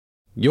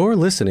You're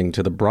listening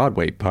to the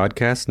Broadway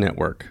Podcast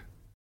Network.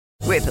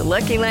 With the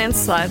Lucky Land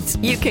Slots,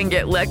 you can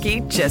get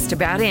lucky just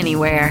about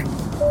anywhere.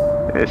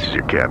 This is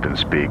your captain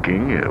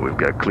speaking. We've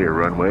got clear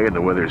runway and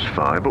the weather's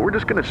fine, but we're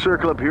just going to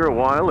circle up here a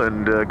while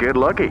and get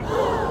lucky.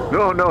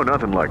 No,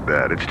 nothing like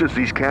that. It's just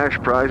these cash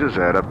prizes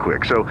add up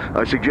quick. So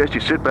I suggest you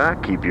sit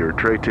back, keep your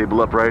tray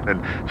table upright,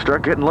 and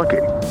start getting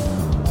lucky.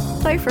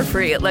 Play for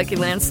free at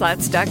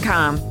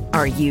LuckyLandSlots.com.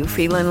 Are you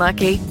feeling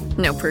lucky?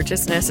 No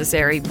purchase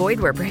necessary. Void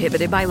where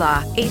prohibited by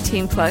law.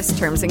 18 plus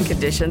terms and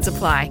conditions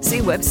apply. See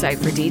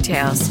website for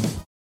details.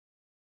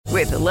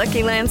 With the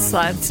Lucky Land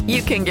Slots,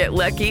 you can get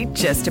lucky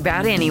just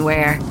about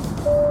anywhere.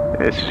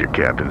 This is your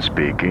captain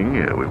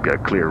speaking. We've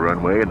got clear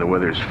runway and the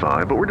weather's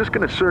fine, but we're just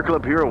going to circle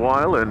up here a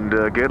while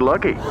and get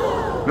lucky.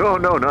 No,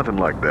 nothing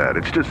like that.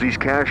 It's just these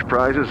cash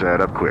prizes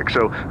add up quick.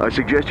 So I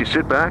suggest you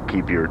sit back,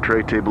 keep your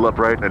tray table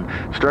upright, and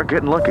start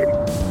getting lucky.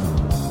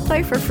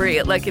 Play for free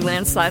at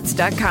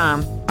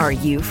LuckyLandSlots.com. Are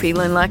you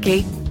feeling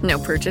lucky? No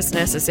purchase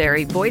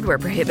necessary. Void where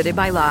prohibited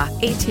by law.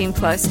 18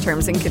 plus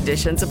terms and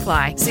conditions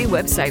apply. See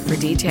website for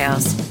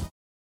details.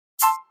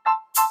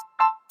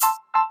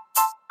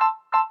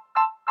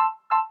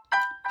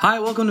 Hi,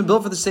 welcome to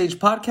Built for the Stage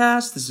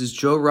podcast. This is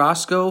Joe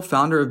Roscoe,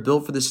 founder of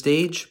Built for the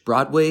Stage,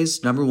 Broadway's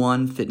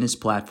 #1 fitness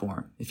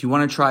platform. If you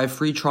want to try a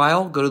free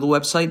trial, go to the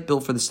website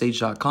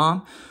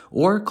builtforthestage.com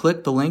or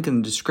click the link in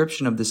the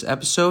description of this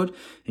episode,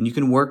 and you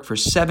can work for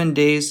 7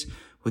 days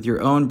with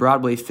your own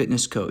Broadway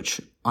fitness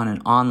coach on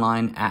an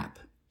online app.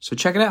 So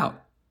check it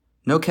out.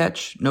 No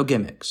catch, no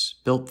gimmicks.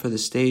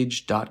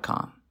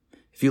 builtforthestage.com.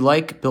 If you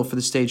like Built for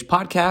the Stage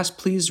podcast,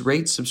 please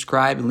rate,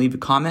 subscribe, and leave a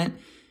comment.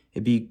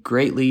 It'd be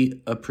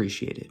greatly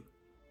appreciated.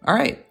 All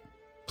right,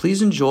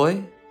 please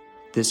enjoy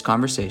this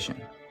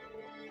conversation.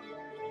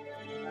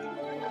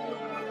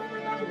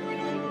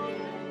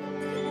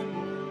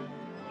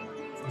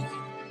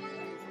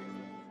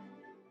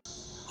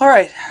 All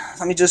right,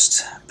 let me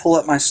just pull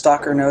up my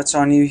stalker notes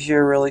on you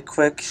here really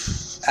quick.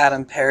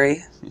 Adam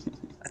Perry,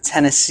 a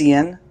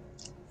Tennessean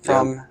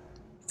from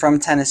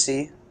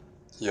Tennessee.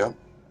 Yep.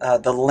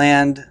 The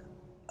land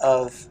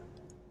of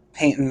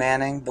Peyton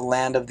Manning, the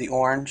land of the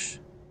orange.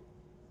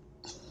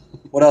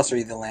 What else are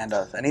you the land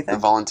of? Anything? The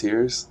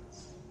Volunteers.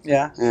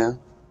 Yeah? Yeah.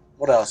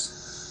 What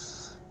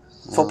else?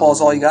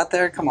 Football's all you got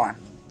there? Come on.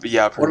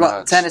 Yeah, pretty much. What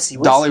about Tennessee?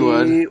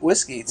 Dollywood.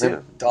 Whiskey,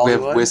 too. We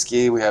have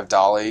whiskey. We have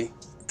Dolly.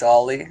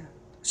 Dolly.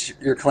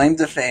 Your claim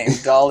to fame.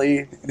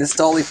 Dolly. Miss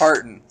Dolly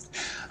Parton.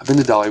 I've been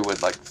to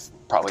Dollywood like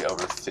probably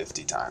over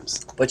 50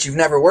 times. But you've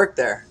never worked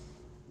there?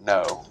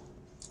 No.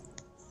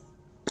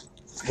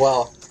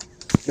 Well,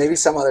 maybe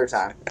some other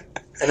time.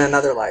 In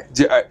another life.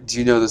 Do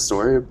you know the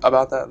story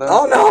about that, though?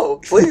 Oh, no.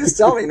 Please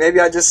tell me.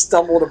 Maybe I just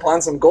stumbled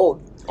upon some gold.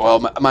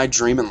 Well, my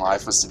dream in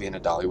life was to be in a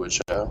Dollywood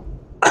show.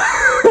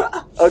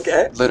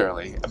 Okay.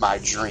 Literally. My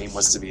dream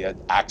was to be an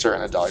actor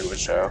in a Dollywood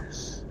show.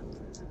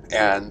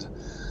 And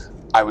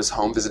I was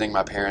home visiting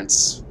my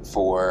parents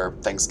for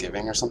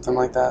Thanksgiving or something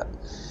like that.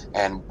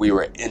 And we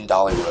were in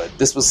Dollywood.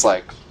 This was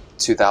like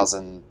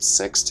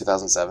 2006,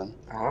 2007.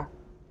 Uh-huh.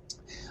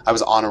 I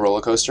was on a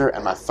roller coaster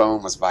and my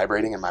phone was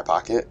vibrating in my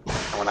pocket.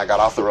 And when I got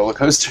off the roller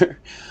coaster,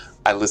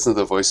 I listened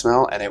to the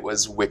voicemail and it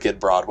was Wicked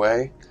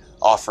Broadway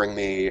offering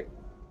me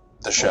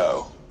the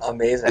show.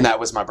 Amazing. And that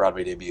was my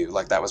Broadway debut.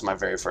 Like, that was my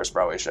very first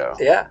Broadway show.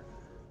 Yeah.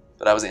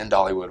 But I was in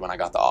Dollywood when I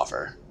got the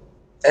offer.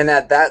 And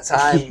at that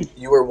time,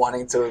 you were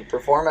wanting to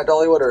perform at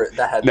Dollywood, or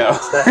that had No.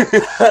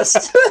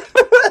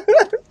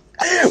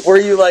 Were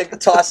you like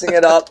tossing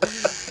it up?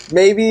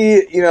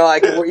 Maybe, I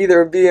could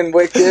either be in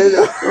Wicked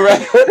or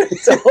Right.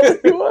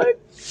 Dollywood.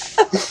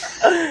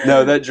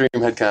 No, that dream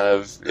had kind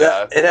of,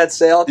 yeah. It had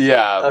sailed?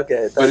 Yeah.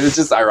 Okay. But it was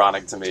just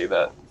ironic to me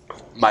that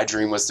my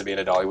dream was to be in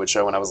a Dollywood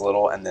show when I was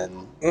little, and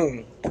then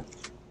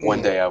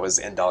one day I was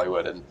in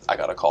Dollywood and I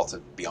got a call to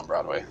be on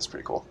Broadway. It's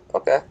pretty cool.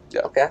 Okay.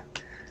 Yeah. Okay.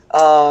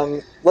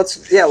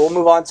 We'll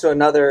move on to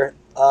another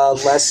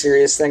less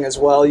serious thing as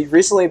well. You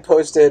recently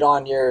posted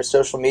on your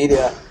social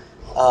media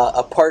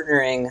a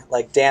partnering,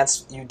 like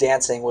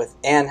dancing with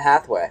Anne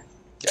Hathaway.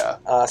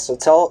 Yeah. So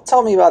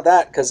tell me about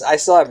that, because I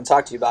still haven't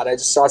talked to you about it. I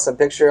just saw some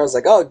picture. I was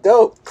like, oh,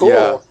 dope, cool.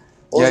 Yeah.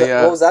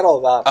 What was that all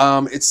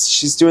about?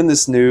 She's doing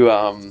this new,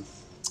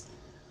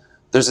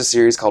 there's a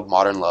series called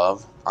Modern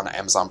Love on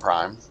Amazon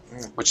Prime,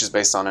 which is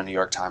based on a New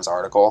York Times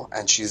article,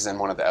 and she's in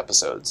one of the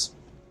episodes.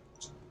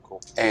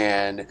 Cool.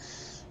 And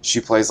she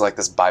plays like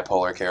this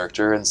bipolar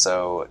character, and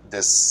so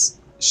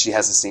she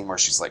has a scene where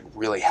she's like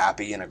really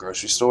happy in a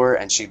grocery store,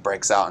 and she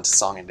breaks out into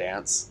song and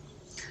dance.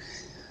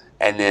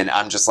 And then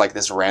I'm just like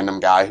this random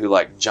guy who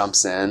like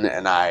jumps in,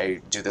 and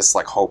I do this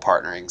like whole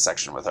partnering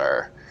section with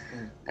her,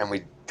 and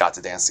we got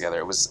to dance together.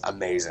 It was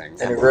amazing.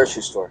 In a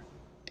grocery store.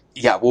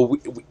 Yeah, well,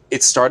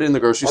 it started in the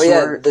grocery store.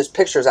 store. Yeah, there's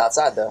pictures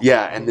outside though.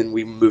 Yeah, and then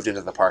we moved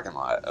into the parking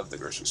lot of the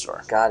grocery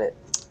store. Got it.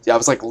 Yeah, I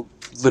was like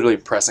literally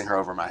pressing her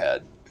over my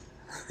head.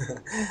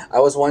 I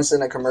was once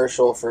in a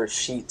commercial for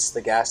Sheetz,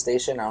 the gas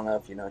station. I don't know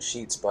if you know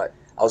Sheetz, but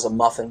I was a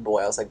muffin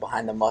boy. I was like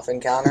behind the muffin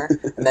counter,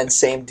 and then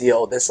same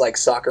deal. This like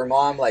soccer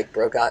mom like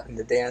broke out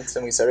into dance,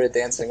 and we started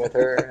dancing with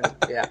her. And,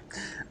 yeah.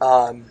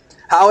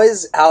 How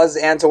is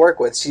Anne to work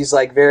with? She's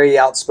like very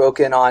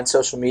outspoken on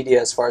social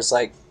media as far as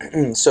like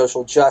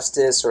social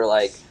justice or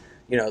like,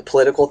 you know,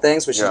 political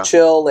things. Was she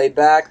chill, laid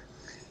back?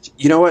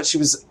 You know what? She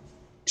was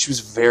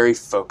very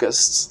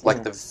focused.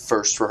 Like the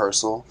first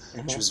rehearsal,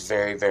 she was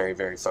very, very,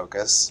 very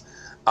focused.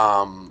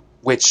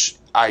 Which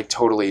I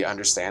totally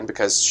understand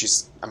because she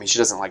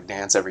doesn't like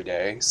dance every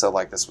day. So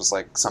like this was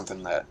like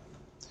something that,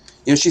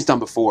 you know, she's done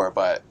before,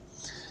 but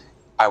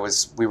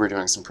we were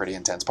doing some pretty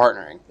intense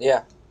partnering.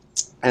 Yeah.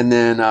 And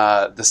then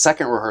the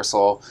second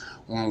rehearsal,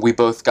 when we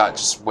both got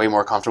just way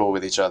more comfortable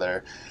with each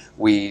other,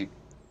 we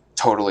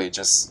totally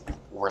just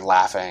were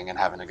laughing and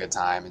having a good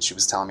time. And she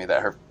was telling me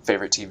that her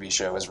favorite TV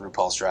show is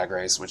RuPaul's Drag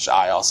Race, which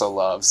I also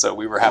love. So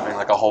we were having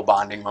like a whole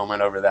bonding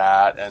moment over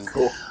that. And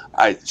cool.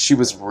 She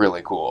was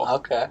really cool.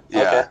 Okay.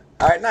 Yeah. Okay.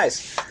 All right,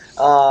 nice.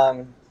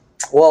 Well,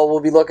 we'll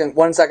be looking.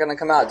 When's that going to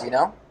come out? Do you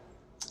know?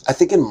 I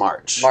think in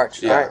March.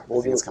 March. Yeah, all right.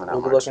 We'll be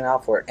looking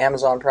out for it.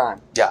 Amazon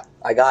Prime. Yeah.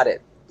 I got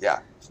it. Yeah.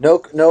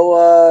 No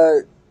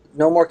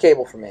more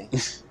cable for me.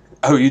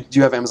 Oh, do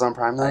you have Amazon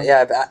Prime though? Yeah, I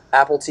have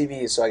Apple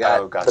TV, so I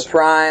got gotcha. the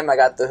Prime, I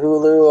got the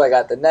Hulu, I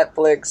got the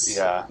Netflix.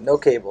 Yeah. No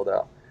cable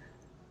though.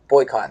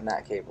 Boycotting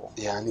that cable.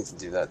 Yeah, I need to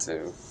do that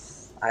too.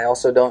 I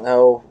also don't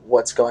know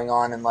what's going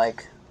on in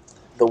like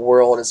the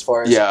world as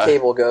far as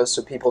cable goes,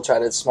 so people try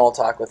to small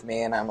talk with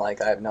me, and I'm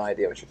like, I have no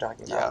idea what you're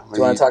talking about. Do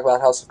you want to talk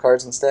about House of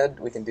Cards instead?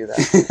 We can do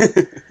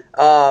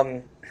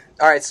that.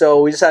 All right,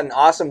 so we just had an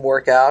awesome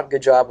workout.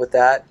 Good job with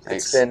that.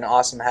 Thanks. It's been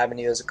awesome having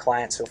you as a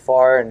client so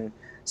far and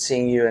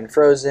seeing you in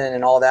Frozen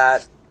and all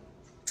that.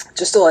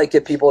 Just to like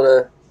get people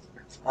to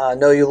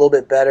know you a little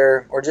bit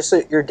better, or just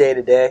your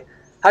day-to-day.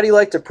 How do you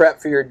like to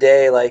prep for your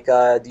day? Like,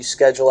 do you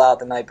schedule out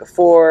the night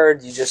before?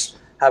 Do you just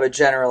have a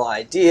general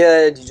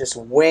idea? Do you just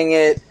wing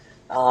it?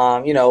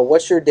 You know,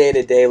 what's your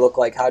day-to-day look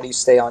like? How do you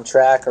stay on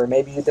track? Or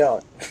maybe you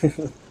don't.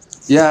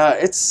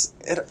 Yeah,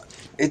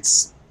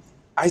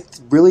 I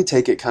really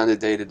take it kind of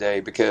day to day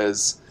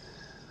because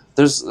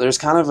there's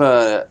kind of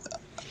a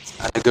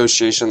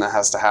negotiation that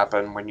has to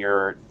happen when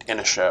you're in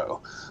a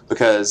show,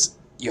 because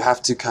you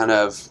have to kind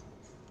of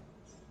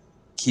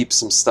keep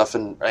some stuff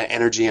in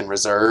energy and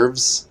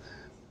reserves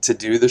to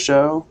do the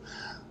show.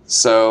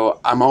 So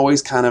I'm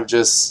always kind of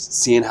just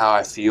seeing how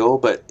I feel,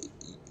 but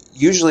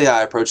usually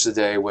I approach the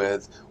day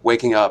with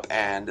waking up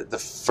and the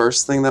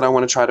first thing that I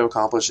want to try to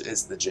accomplish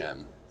is the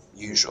gym,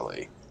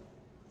 usually.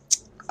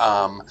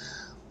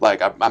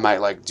 Like I might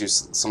like do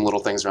some little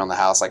things around the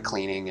house, like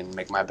cleaning and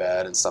make my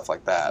bed and stuff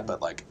like that.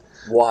 But like,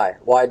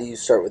 why do you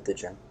start with the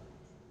gym?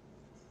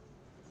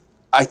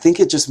 I think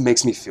it just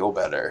makes me feel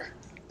better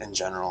in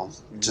general,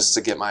 just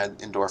to get my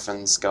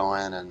endorphins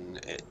going,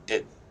 and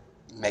it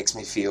makes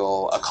me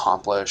feel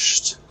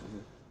accomplished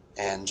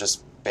and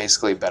just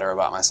basically better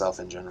about myself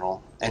in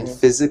general. And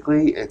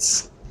physically,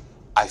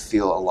 I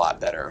feel a lot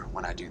better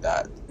when I do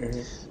that,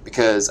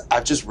 because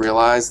I've just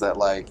realized that,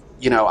 like,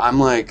 you know, I'm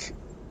like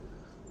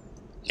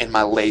in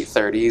my late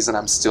 30s and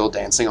I'm still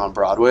dancing on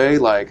Broadway.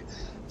 Like,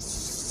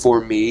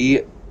 for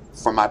me,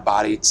 for my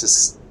body to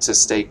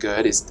stay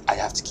good, is I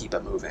have to keep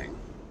it moving.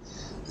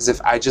 Because if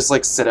I just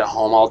like sit at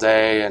home all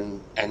day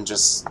and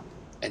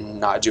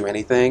not do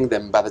anything,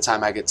 then by the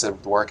time I get to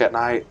work at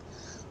night,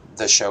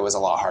 the show is a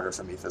lot harder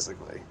for me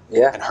physically.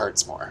 Yeah. It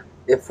hurts more.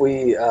 If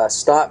we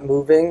stop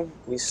moving,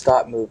 we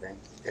stop moving.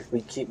 If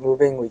we keep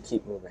moving, we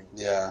keep moving.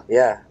 Yeah.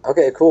 Yeah.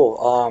 Okay,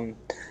 cool.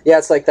 Yeah,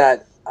 it's like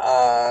that.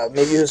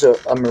 Maybe it was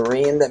a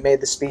Marine that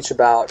made the speech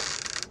about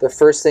the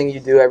first thing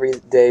you do every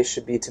day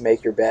should be to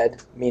make your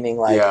bed, meaning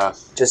like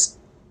just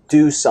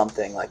do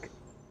something, like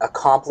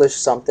accomplish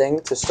something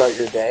to start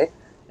your day,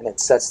 and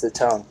it sets the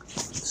tone.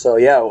 So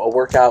yeah, a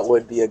workout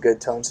would be a good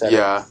tone setter.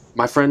 Yeah.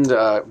 My friend,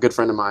 good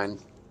friend of mine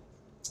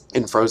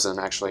in Frozen,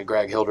 actually,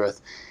 Greg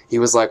Hildreth, he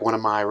was like, one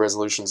of my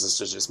resolutions is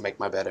to just make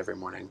my bed every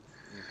morning.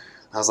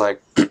 I was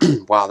like,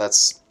 wow,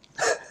 that's...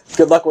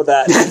 Good luck with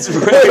that. That's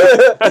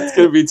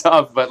going to be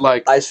tough, but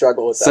like... I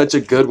struggle with that. Such a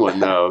good one,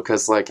 though,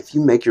 because like if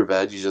you make your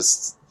bed, you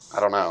just... I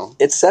don't know.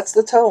 It sets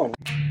the tone.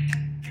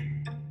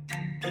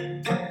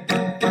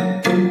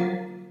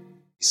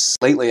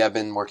 Lately, I've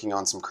been working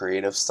on some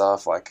creative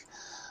stuff. Like,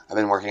 I've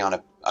been working on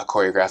a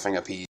choreographing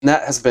a piece. And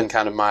that has been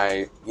kind of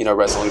my, you know,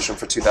 resolution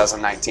for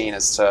 2019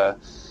 is to...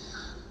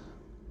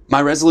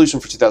 My resolution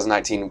for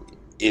 2019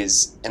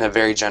 is, in a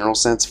very general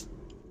sense,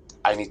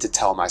 I need to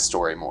tell my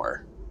story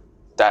more.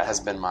 That has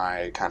been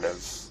my kind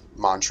of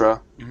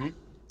mantra.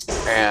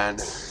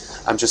 And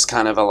I'm just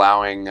kind of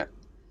allowing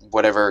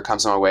whatever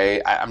comes my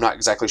way. I'm not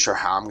exactly sure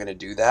how I'm going to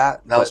do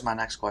that. That was my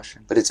next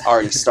question. But it's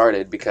already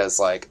started because,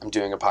 like, I'm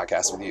doing a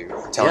podcast with you.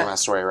 I'm telling my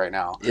story right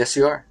now. Yes,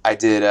 you are. I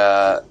did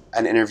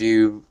an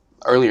interview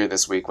earlier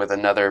this week with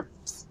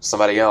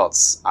somebody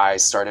else. I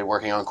started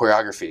working on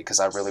choreography because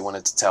I really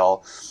wanted to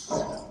tell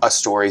a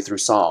story through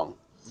song.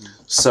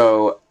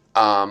 So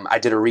I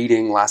did a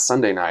reading last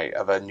Sunday night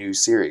of a new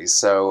series.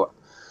 So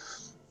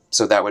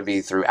that would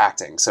be through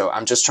acting. So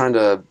I'm just trying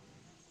to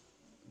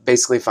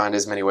basically find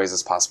as many ways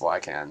as possible I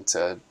can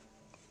to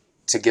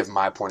give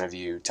my point of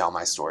view, tell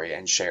my story,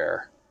 and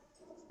share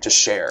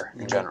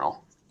in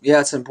general. Yeah,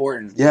 it's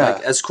important. Yeah.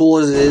 Like, as cool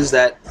as it is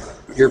that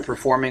you're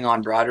performing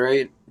on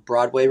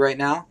Broadway right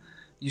now,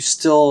 you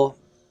still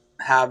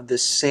have the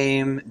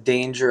same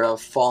danger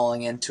of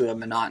falling into a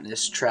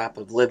monotonous trap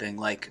of living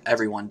like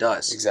everyone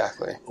does.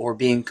 Exactly. Or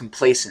being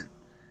complacent.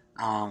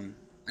 And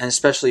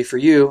especially for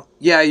you,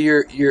 yeah,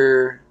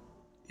 you're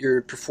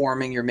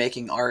performing, you're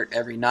making art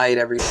every night,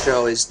 every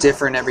show is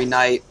different every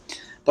night,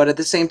 but at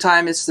the same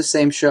time, it's the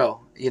same show,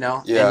 you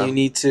know? Yeah. And you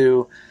need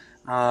to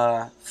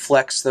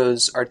flex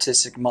those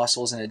artistic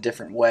muscles in a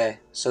different way.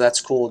 So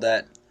that's cool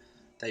that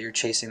you're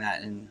chasing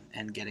that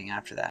and getting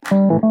after that.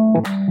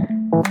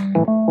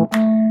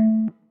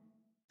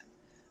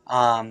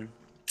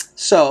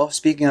 So,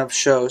 speaking of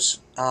shows,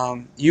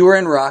 you were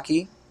in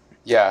Rocky.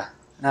 Yeah.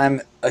 And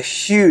I'm a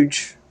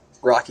huge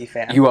Rocky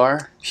fan. You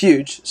are?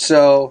 Huge.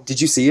 So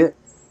Did you see it?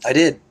 I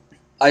did.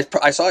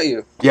 I saw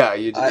you. Yeah,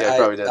 you did. Yeah,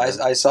 probably did.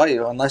 I saw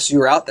you, unless you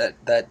were out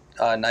that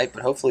night,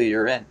 but hopefully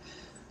you're in.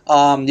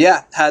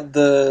 Had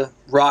the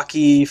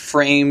Rocky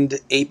framed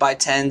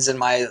 8x10s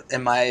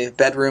in my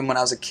bedroom when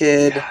I was a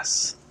kid.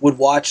 Yes. Would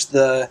watch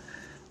the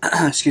the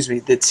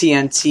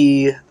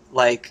TNT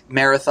like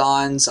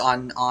marathons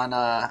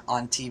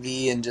on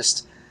TV and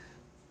just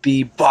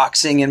be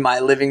boxing in my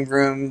living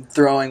room,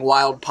 throwing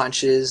wild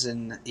punches,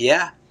 and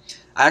yeah.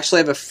 I actually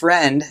have a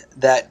friend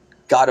that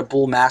got a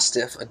bull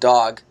mastiff, a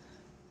dog,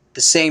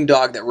 the same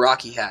dog that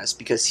Rocky has,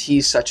 because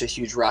he's such a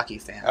huge Rocky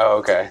fan. Oh,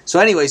 okay. So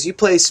anyways, you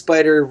play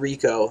Spider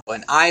Rico,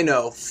 and I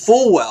know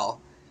full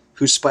well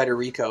who Spider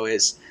Rico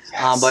is.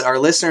 Yes. But our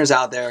listeners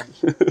out there,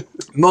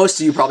 most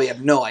of you probably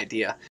have no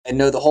idea. I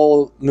know the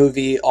whole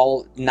movie,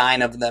 all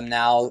 9 of them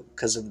now,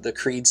 because of the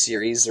Creed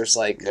series. There's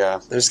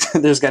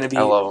there's going to be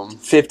I love them.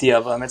 50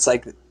 of them. It's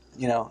like,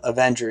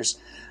 Avengers,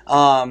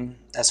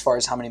 as far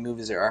as how many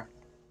movies there are.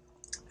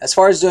 As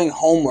far as doing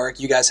homework,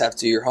 you guys have to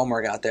do your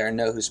homework out there and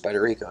know who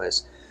Spider Rico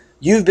is.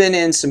 You've been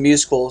in some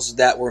musicals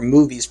that were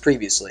movies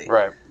previously.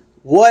 Right.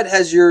 What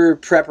has your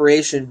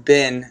preparation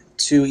been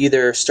to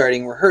either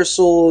starting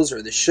rehearsals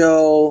or the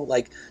show?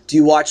 Like, do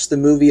you watch the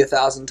movie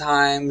 1,000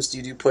 times? Do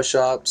you do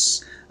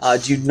push-ups?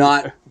 Do you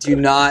not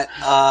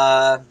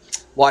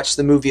watch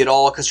the movie at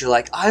all because you're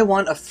like, I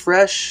want a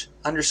fresh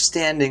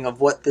understanding of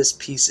what this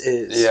piece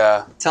is?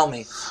 Yeah. Tell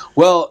me.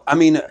 Well, I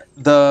mean,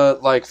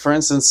 for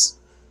instance,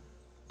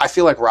 I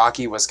feel like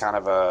Rocky was kind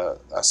of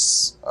a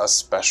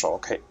special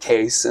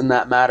case in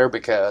that matter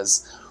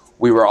because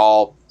we were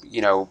all,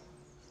 going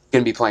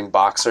to be playing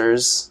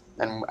boxers,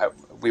 and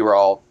we were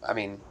all,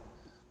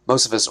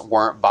 most of us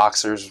weren't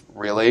boxers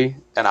really,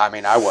 and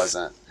I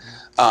wasn't.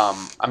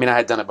 I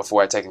had done it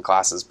before, I'd taken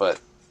classes, but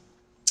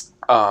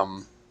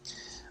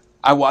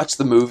I watched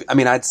the movie.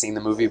 I'd seen the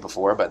movie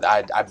before, but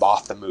I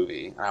bought the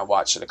movie, and I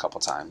watched it a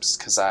couple times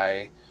because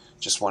I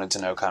just wanted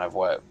to know kind of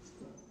what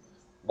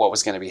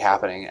was going to be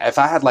happening. If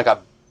I had like a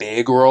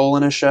big role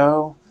in a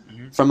show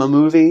from a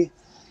movie,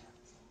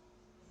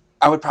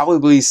 I would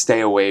probably stay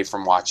away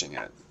from watching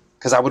it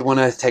because I would want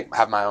to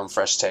have my own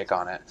fresh take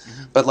on it.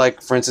 But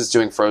like, for instance,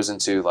 doing Frozen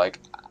 2, like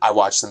I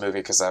watched the movie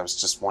because I was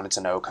just wanted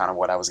to know kind of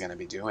what I was going to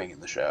be doing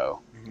in the show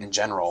in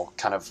general,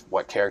 kind of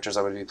what characters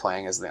I would be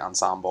playing as the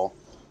ensemble.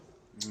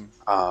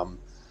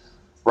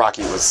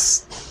 Rocky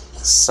was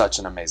such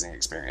an amazing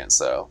experience,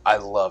 so I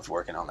loved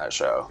working on that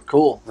show.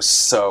 Cool. It was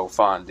so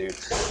fun, dude.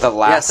 The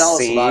last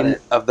scene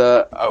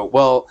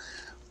of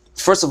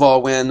first of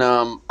all, when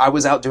I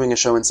was out doing a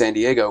show in San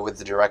Diego with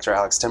the director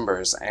Alex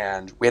Timbers,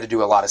 and we had to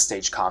do a lot of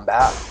stage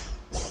combat,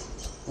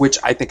 which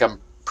I think I'm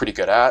pretty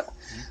good at.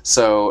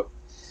 So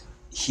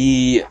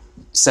he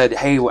said,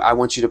 "Hey, I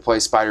want you to play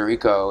Spider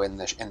Rico in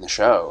the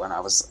show," and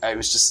it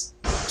was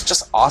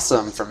just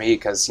awesome for me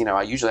because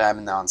I usually am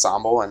in the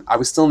ensemble, and I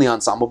was still in the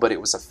ensemble, but it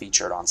was a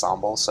featured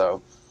ensemble,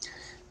 so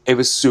it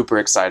was super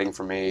exciting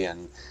for me.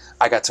 And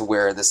I got to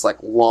wear this like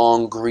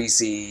long,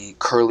 greasy,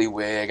 curly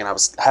wig, and I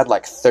had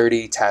like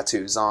 30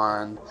 tattoos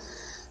on,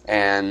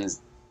 and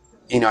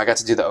I got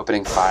to do the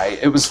opening fight.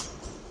 It was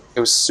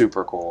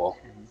super cool.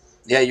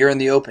 Yeah, you're in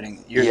the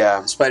opening.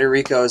 Yeah. Spider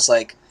Rico is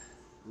like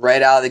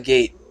right out of the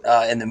gate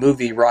in the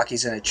movie.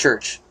 Rocky's in a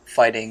church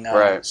fighting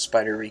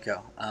Spider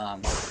Rico.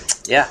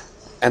 Yeah.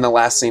 And the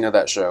last scene of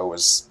that show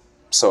was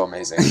so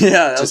amazing.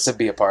 Yeah, just to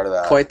be a part of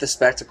that. Quite the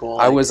spectacle.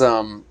 I was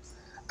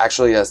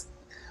actually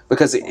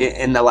because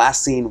in the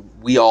last scene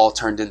we all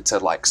turned into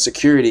like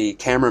security,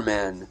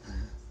 cameramen,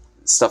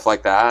 stuff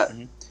like that,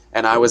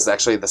 and I was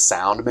actually the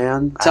sound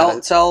man.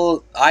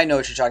 I know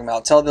what you're talking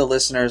about. Tell the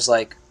listeners,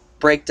 like,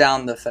 break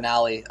down the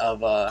finale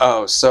of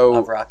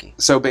of Rocky.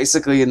 So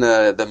basically, in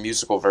the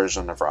musical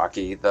version of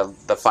Rocky,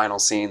 the final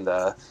scene,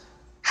 the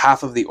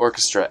half of the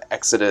orchestra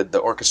exited the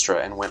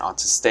orchestra and went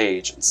onto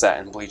stage and sat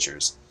in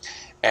bleachers,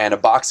 and a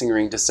boxing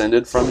ring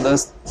descended from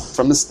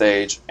the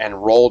stage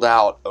and rolled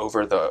out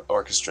over the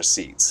orchestra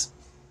seats.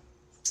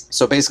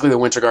 So basically, the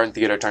Winter Garden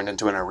Theater turned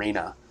into an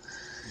arena,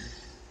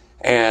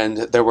 and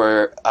there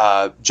were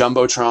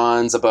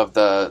jumbotrons above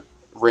the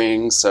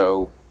ring,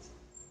 so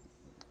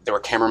there were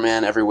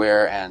cameramen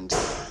everywhere. And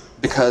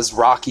because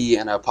Rocky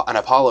and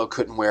Apollo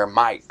couldn't wear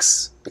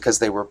mics because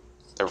they were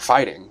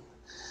fighting,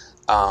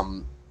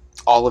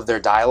 all of their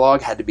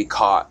dialogue had to be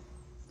caught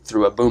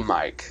through a boom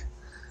mic,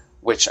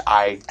 which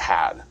I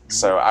had. Mm-hmm.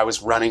 So I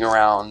was running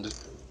around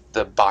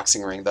the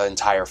boxing ring the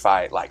entire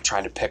fight, like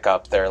trying to pick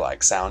up their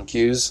like sound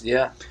cues.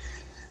 Yeah.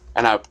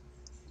 And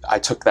I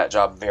took that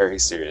job very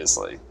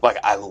seriously. Like,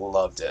 I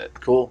loved it.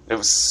 Cool. It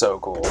was so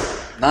cool.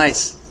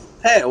 Nice.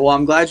 Hey, well,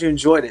 I'm glad you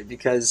enjoyed it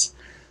because,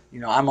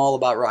 I'm all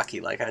about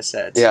Rocky, like I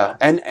said. Yeah, so.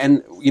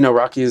 And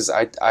Rocky is,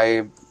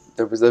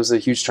 there was a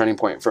huge turning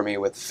point for me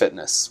with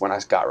fitness when I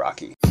got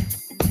Rocky.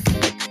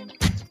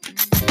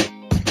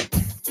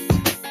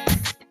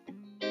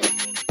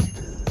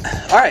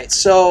 All right,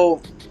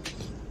 so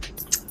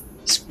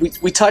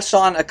we touched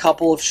on a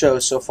couple of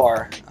shows so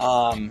far.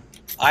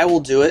 I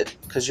will do it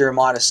because you're a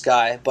modest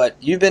guy, but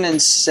you've been in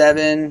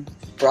 7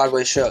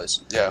 Broadway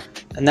shows. Yeah.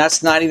 And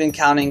that's not even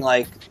counting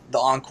like the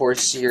Encore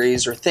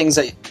series or things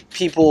that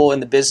people in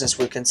the business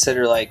would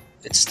consider like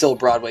it's still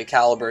Broadway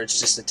caliber. It's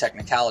just a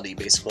technicality,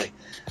 basically.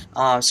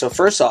 So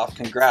first off,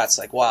 congrats.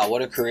 Like, wow,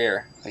 what a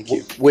career. Thank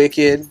you.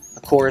 Wicked, A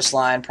Chorus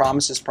Line,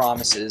 Promises,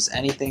 Promises,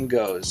 Anything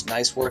Goes,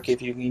 Nice Work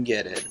If You Can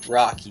Get It,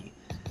 Rocky,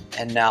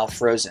 and now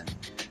Frozen.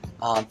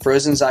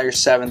 Frozen's out your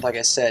 7th, like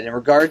I said. In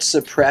regards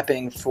to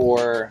prepping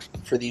for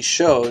these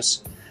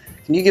shows,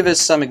 can you give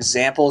us some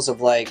examples of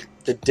like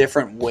the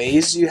different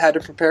ways you had to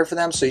prepare for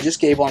them? So you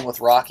just gave one with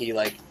Rocky,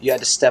 like you had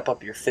to step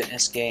up your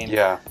fitness game.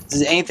 Yeah.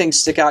 Does anything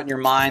stick out in your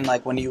mind,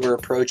 like when you were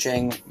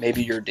approaching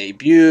maybe your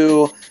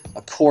debut,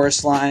 A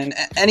Chorus Line,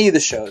 any of the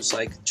shows,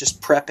 like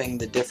just prepping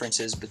the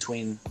differences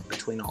between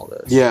all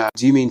those? Yeah.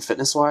 Do you mean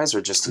fitness-wise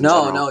or just in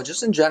general? No,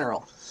 just in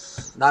general.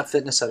 Not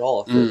fitness at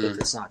all, if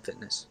it's not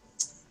fitness.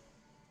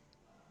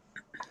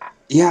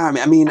 Yeah,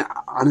 I mean,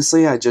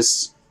 honestly,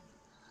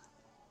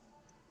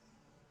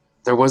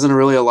 there wasn't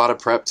really a lot of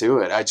prep to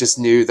it. I just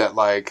knew that,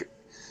 like,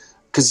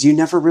 because you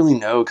never really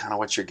know kind of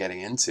what you're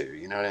getting into.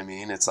 You know what I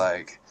mean? It's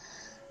like,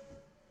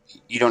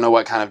 you don't know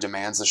what kind of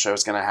demands the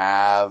show's going to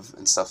have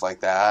and stuff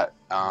like that.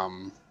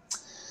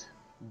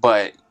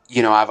 But,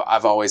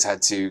 I've always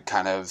had to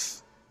kind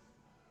of,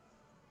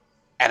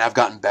 and I've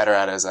gotten better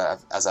at it as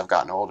I've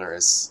gotten older,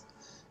 is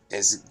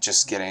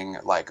just getting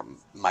like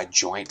my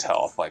joint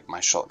health, like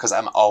my shoulder, because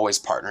I'm always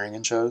partnering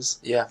in shows.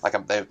 Yeah. Like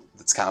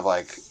it's kind of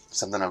like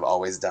something I've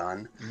always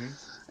done. Mm-hmm.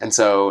 And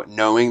so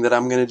knowing that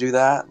I'm going to do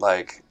that,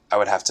 like I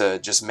would have to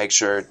just make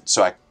sure,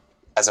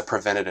 as a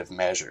preventative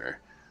measure,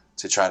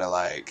 to try to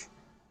like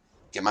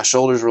get my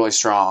shoulders really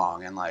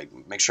strong and like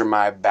make sure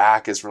my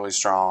back is really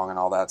strong and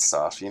all that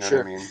stuff. You know what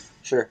I mean?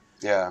 Sure.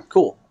 Yeah.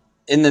 Cool.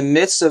 In the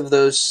midst of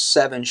those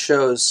 7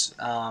 shows,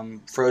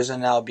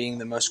 Frozen now being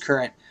the most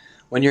current,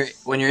 when you're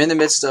in the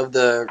midst of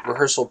the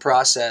rehearsal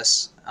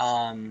process,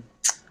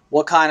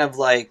 what kind of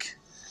like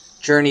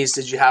journeys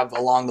did you have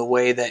along the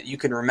way that you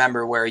can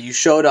remember where you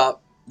showed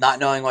up not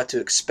knowing what to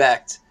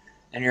expect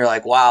and you're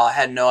like, wow, I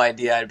had no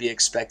idea I'd be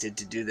expected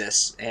to do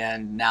this,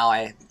 and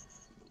now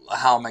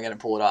how am I going to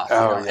pull it off?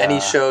 Yeah.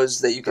 Any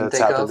shows that you can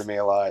think of? That's happened to me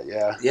a lot.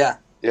 Yeah.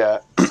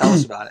 Tell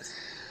us about it.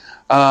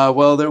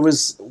 Well, there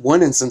was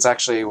one instance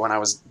actually when I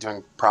was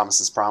doing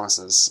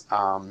Promises.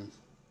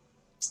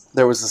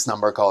 There was this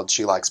number called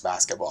She Likes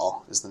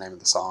Basketball is the name of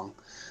the song.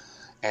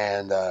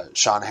 And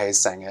Sean Hayes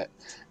sang it.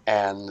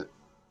 And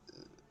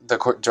the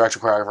director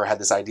choreographer had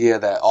this idea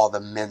that all the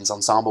men's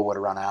ensemble would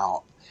run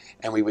out.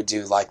 And we would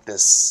do like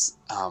this,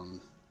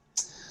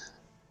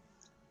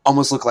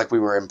 almost look like we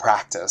were in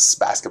practice,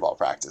 basketball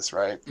practice,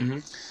 right? Mm-hmm.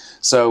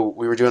 So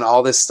we were doing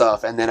all this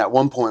stuff. And then at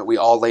one point we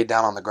all laid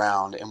down on the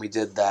ground and we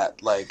did that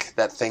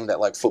thing that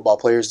like football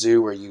players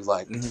do where you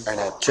like are in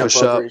a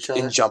push up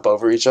and jump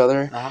over each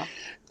other. Uh-huh.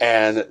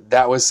 And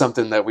that was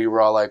something that we were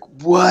all like,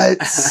 what?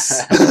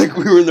 Like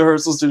we were in the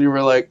rehearsal studio. We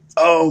were like,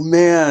 oh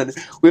man,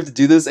 we have to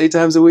do this 8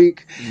 times a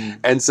week. Mm.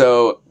 And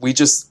so we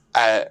just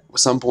at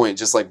some point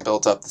just like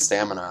built up the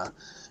stamina.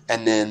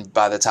 And then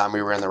by the time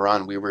we were in the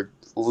run, we were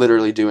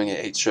literally doing it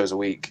 8 shows a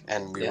week.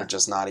 And we were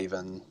just not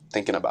even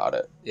thinking about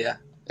it. Yeah.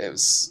 It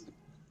was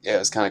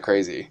kind of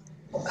crazy.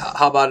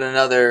 How about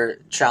another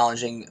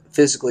challenging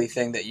physically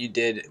thing that you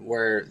did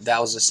where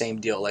that was the same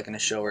deal, like in a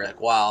show where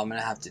like, wow, I'm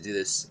going to have to do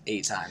this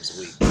 8 times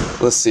a week?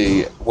 Let's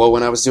see. Well,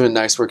 when I was doing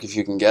Nice Work If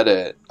You Can Get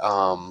It,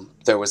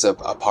 there was a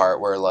part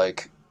where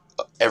like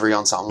every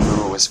ensemble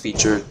member was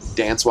featured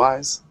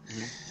dance-wise.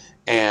 Mm-hmm.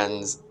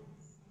 And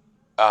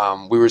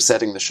we were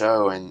setting the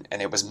show and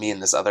it was me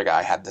and this other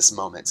guy had this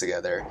moment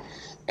together.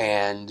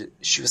 And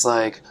she was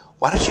like,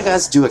 why don't you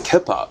guys do a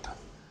kip-up?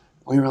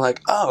 We were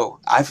like, oh,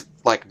 I've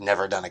like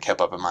never done a kip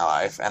up in my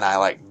life, and I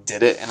like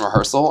did it in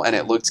rehearsal and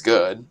it looked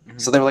good. Mm-hmm.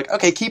 So they were like,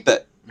 okay, keep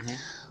it. Mm-hmm.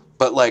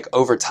 But like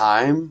over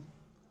time,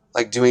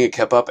 like doing a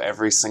kip up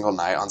every single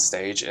night on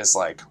stage is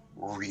like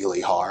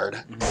really hard.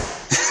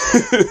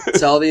 Mm-hmm.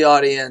 Tell the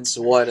audience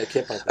what a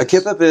kip up is. A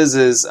kip up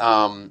is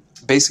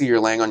basically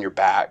you're laying on your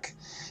back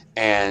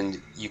and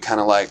you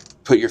kind of like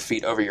put your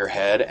feet over your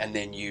head and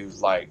then you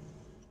like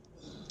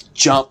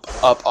jump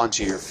up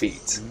onto your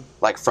feet,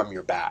 like from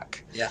your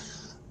back. Yeah.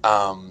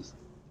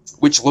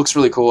 Which looks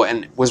really cool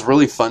and was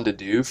really fun to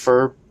do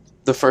for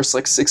the first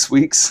like 6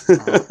 weeks.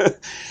 Uh-huh.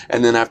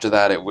 And then after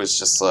that, it was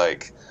just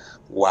like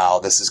wow,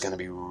 this is going to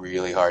be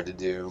really hard to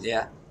do.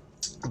 Yeah.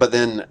 But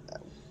then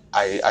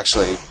I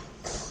actually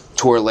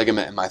tore a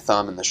ligament in my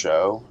thumb in the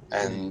show,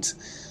 and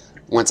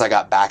once I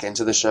got back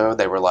into the show,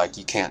 they were like,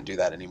 you can't do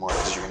that anymore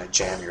because you're going to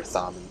jam your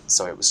thumb, and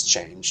so it was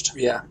changed.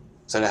 Yeah.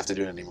 So I didn't have to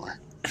do it anymore.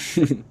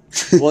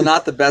 Well,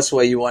 not the best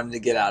way you wanted to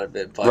get out of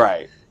it, but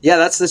Right. yeah,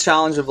 that's the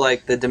challenge of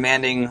like the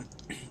demanding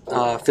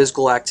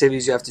physical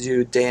activities you have to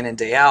do day in and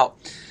day out,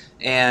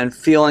 and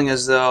feeling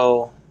as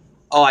though,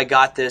 oh, I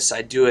got this,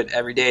 I do it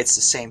every day, it's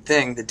the same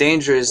thing. The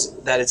danger is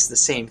that it's the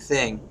same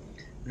thing,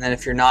 and then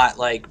if you're not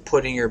like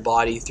putting your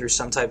body through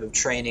some type of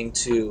training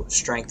to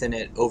strengthen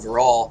it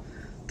overall,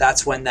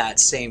 that's when that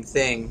same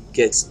thing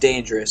gets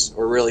dangerous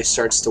or really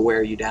starts to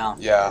wear you down.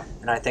 Yeah.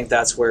 And I think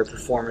that's where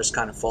performers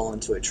kind of fall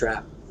into a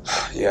trap.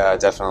 Yeah,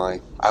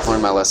 definitely. I've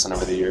learned my lesson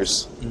over the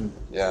years.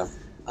 Yeah.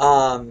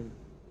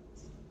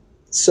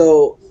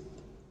 So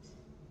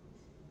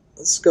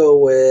let's go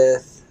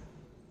with,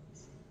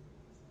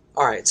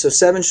 all right, so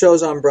 7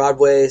 shows on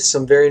Broadway,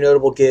 some very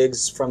notable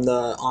gigs from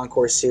the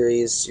Encore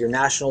series, your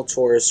national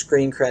tours,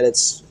 screen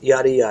credits,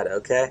 yada yada,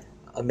 okay?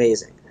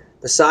 Amazing.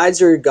 Besides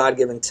your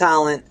God-given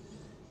talent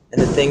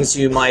and the things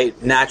you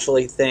might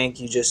naturally think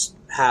you just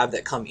have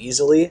that come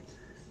easily,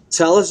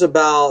 tell us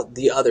about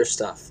the other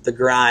stuff, the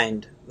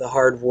grind, the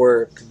hard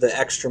work, the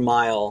extra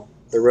mile,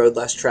 the road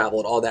less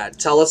traveled, all that.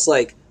 Tell us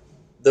like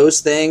those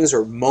things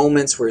or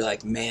moments where you're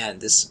like, man,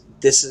 this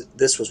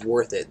was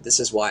worth it. This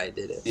is why I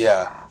did it.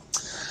 Yeah.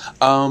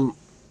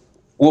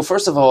 Well,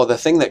 first of all, the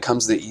thing that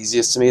comes the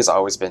easiest to me has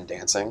always been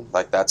dancing.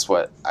 Like, that's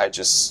what I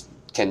just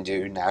can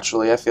do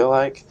naturally, I feel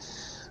like.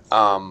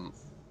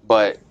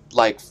 But,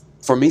 like,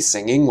 for me,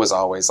 singing was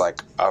always,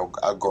 like,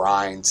 a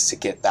grind to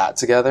get that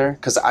together.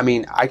 Because, I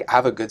mean, I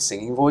have a good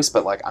singing voice,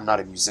 but, like, I'm not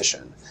a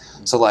musician.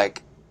 So,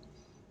 like,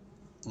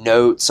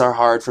 notes are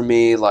hard for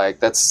me. Like,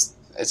 it's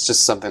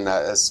just something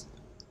that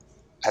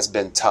has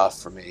been tough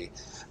for me.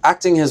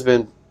 Acting has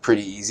been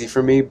pretty easy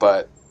for me,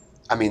 but,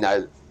 I mean,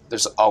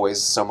 there's always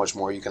so much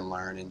more you can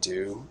learn and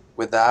do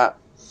with that.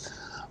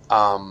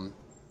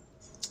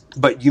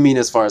 But you mean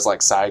as far as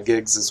like side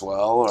gigs as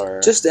well, or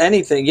just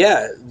anything?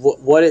 Yeah,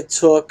 what it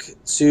took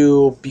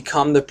to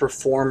become the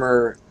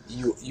performer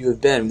you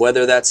have been.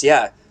 Whether that's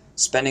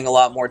spending a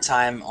lot more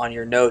time on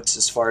your notes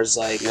as far as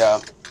like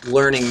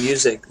learning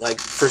music. Like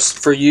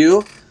for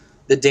you,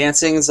 the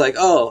dancing is like,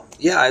 oh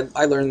yeah,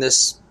 I learned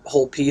this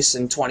whole piece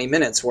in 20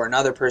 minutes, where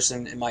another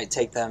person it might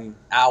take them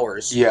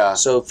hours. Yeah.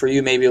 So for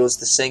you, maybe it was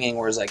the singing,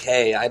 where it's like,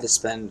 hey, I had to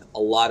spend a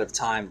lot of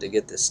time to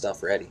get this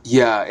stuff ready.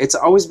 Yeah, it's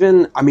always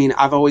been, I mean,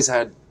 I've always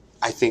had,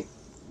 I think,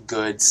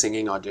 good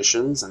singing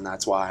auditions, and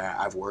that's why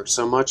I've worked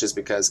so much, is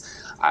because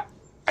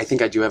I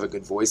think I do have a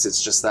good voice.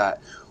 It's just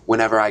that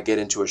whenever I get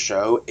into a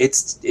show,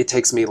 it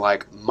takes me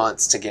like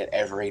months to get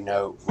every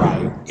note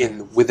right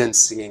within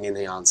singing in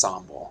the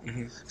ensemble.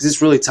 Because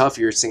it's really tough.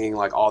 You're singing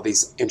like all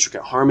these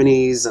intricate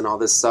harmonies and all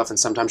this stuff, and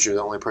sometimes you're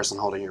the only person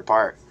holding your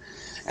part,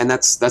 and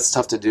that's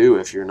tough to do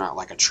if you're not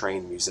like a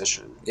trained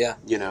musician. Yeah,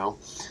 you know.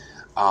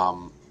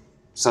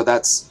 So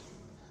that's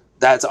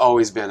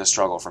always been a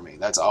struggle for me.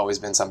 That's always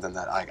been something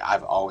that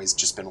I've always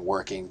just been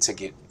working to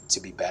get to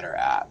be better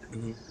at.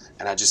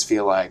 And I just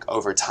feel like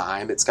over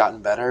time it's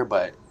gotten better,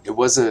 but it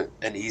wasn't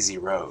an easy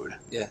road.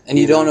 Yeah, and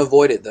you don't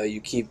avoid it though.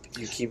 You keep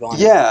on.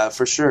 Yeah,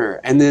 for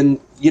sure. And then,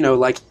 you know,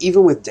 like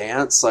even with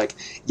dance, like,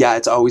 yeah,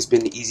 it's always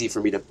been easy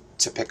for me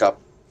to pick up,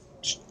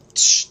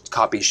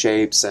 copy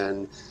shapes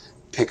and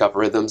pick up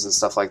rhythms and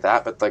stuff like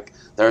that. But like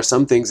there are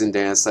some things in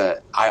dance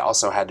that I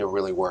also had to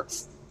really work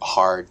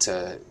hard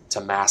to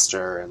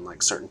master, and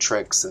like certain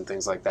tricks and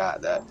things like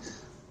that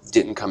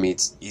didn't come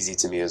easy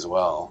to me as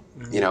well.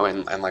 You know,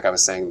 and like I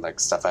was saying,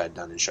 like stuff I had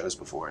done in shows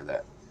before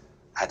that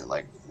I had to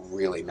like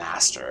really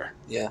master.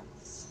 Yeah.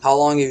 How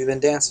long have you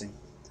been dancing?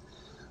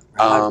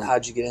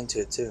 How'd you get into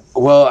it too?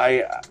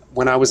 Well,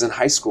 when I was in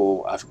high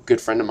school, a good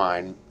friend of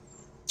mine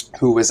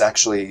who was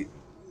actually,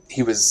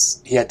 he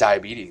had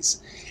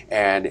diabetes,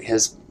 and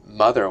his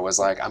mother was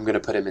like, I'm going to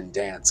put him in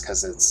dance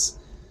because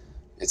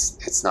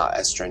it's not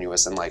as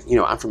strenuous. And like, you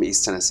know, I'm from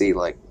East Tennessee,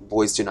 like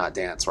boys do not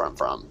dance where I'm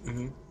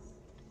from.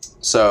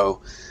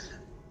 So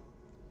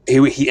he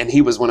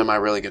was one of my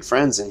really good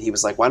friends, and he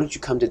was like, why don't you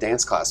come to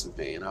dance class with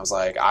me? And I was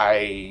like,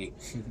 I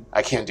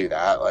can't do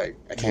that. Like,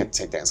 I can't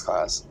take dance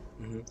class.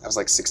 I was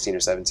like 16 or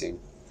 17.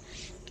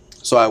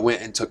 So I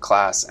went and took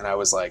class, and I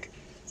was like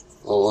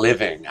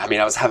living. I mean,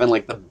 I was having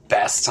like the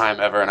best time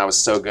ever, and I was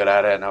so good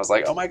at it, and I was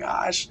like, oh my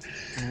gosh.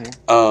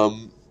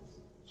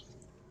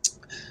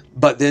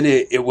 But then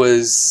it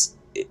was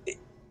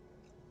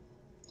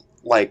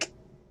like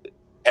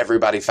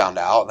everybody found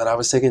out that I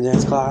was taking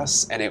dance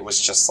class, and it was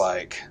just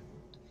like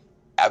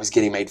I was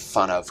getting made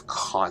fun of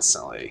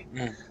constantly.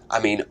 I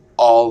mean,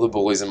 all the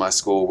bullies in my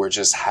school were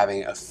just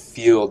having a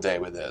field day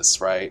with this,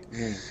 right?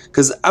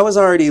 Because I was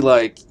already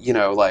like, you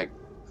know, like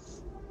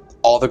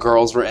all the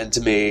girls were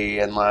into me,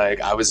 and like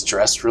I was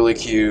dressed really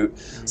cute.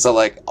 So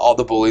like all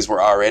the bullies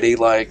were already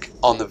like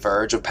on the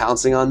verge of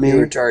pouncing on me. You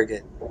were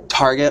target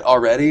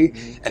already.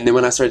 And then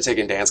when I started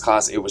taking dance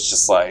class, it was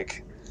just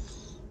like,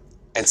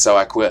 and so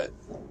I quit.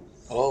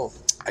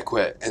 I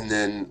quit. And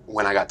then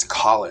when I got to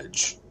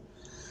college,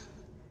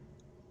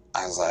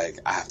 I was like,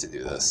 I have to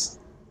do this.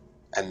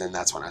 And then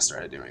that's when I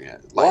started doing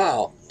it. Like,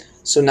 wow.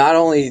 So not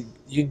only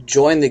you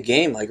joined the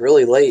game like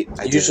really late.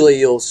 Usually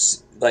you'll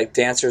like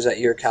dancers at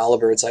your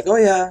caliber. It's like, oh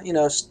yeah, you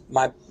know,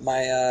 my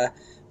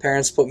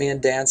parents put me in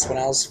dance when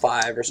I was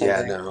 5 or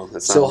something. Yeah, no,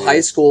 that's not so me.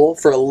 high school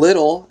for a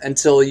little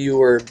until you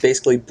were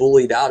basically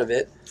bullied out of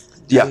it.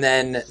 Yeah. And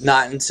then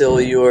not until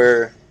you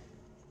were,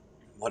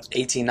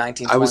 18,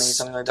 19, 20,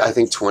 something like that? I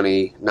think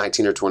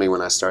 19 or 20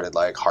 when I started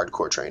like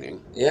hardcore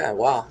training. Yeah,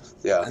 wow.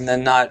 Yeah. And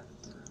then not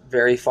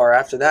very far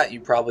after that,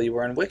 you probably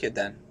were in Wicked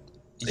then.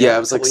 Yeah, it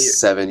was like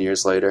 7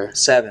 years later.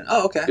 7.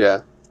 Oh, okay.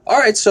 Yeah. All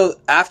right, so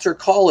after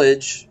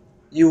college,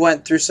 you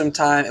went through some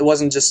time. It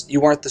wasn't just, you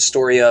weren't the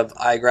story of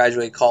I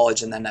graduated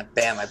college and then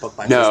bam, I booked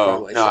my first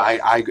Broadway show.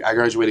 I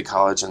graduated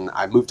college and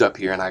I moved up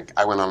here and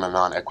I went on a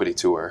non-equity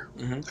tour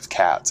of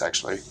Cats,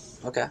 actually.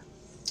 Okay.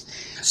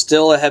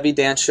 Still a heavy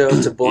dance show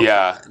to book,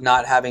 Yeah.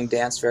 not having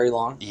danced very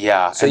long.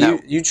 Yeah. So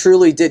you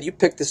truly did. You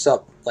picked this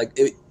up. Like,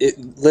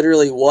 it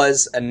literally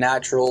was a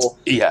natural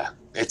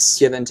it's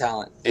given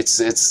talent.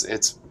 It's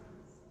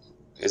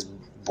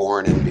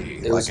born in me.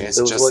 It was it's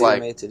what just you were like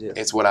made to do.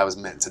 it's what I was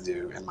meant to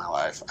do in my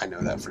life. I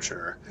know that for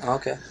sure.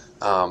 Okay.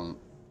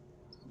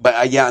 But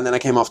and then I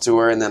came off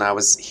tour and then I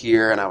was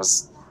here and I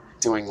was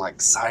doing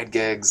like side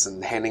gigs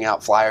and handing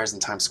out flyers in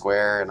Times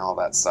Square and all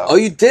that stuff. Oh,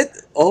 you did?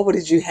 Oh, what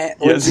did you hand?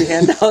 What did you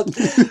hand out?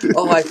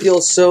 Oh, I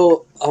feel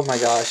so. Oh my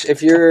gosh!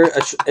 If you're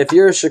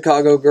a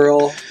Chicago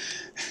girl,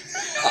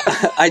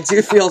 I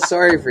do feel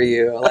sorry for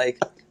you. Like,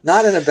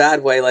 not in a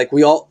bad way. Like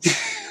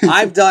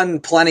I've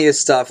done plenty of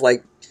stuff.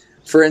 Like,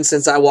 for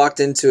instance, I walked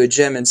into a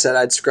gym and said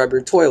I'd scrub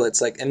your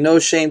toilets. Like, and no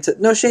shame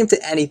to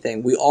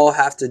anything. We all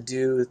have to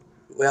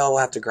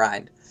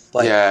grind.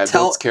 But it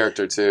builds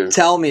character too.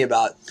 Tell me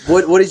about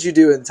what did you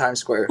do in Times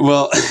Square?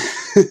 Well,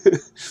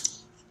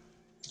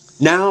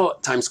 now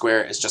Times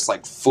Square is just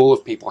like full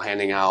of people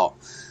handing out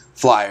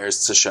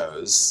flyers to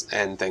shows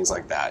and things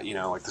like that. You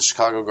know, like the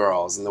Chicago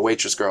girls and the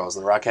Waitress girls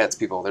and the Rockettes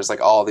people. There's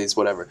like all these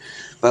whatever.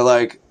 But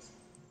like,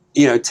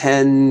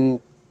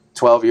 10,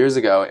 12 years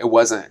ago, it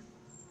wasn't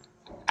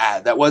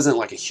that wasn't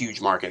like a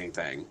huge marketing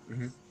thing.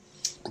 Mm-hmm.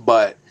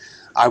 But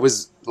I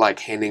was like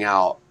handing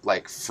out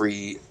like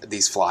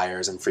these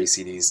flyers and free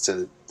CDs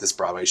to this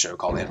Broadway show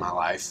called In My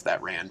Life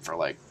that ran for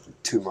like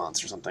 2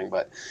 months or something.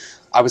 But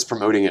I was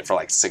promoting it for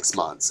like 6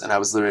 months and I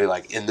was literally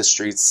like in the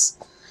streets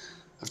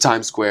of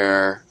Times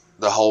Square,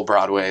 the whole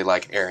Broadway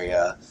like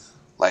area,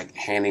 like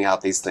handing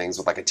out these things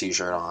with like a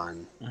t-shirt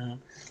on. Mm-hmm.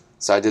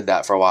 So I did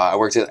that for a while. I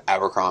worked at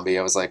Abercrombie.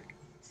 I was like,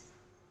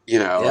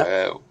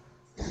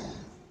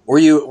 were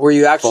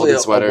you actually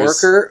a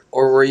worker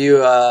or were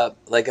you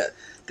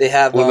they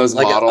have one of those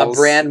like models, a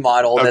brand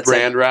model, that's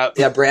brand rep.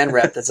 Yeah, brand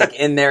rep that's like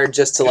in there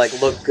just to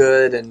like look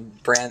good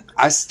and brand.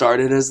 I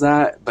started as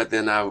that, but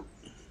then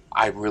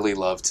I really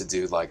love to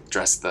do like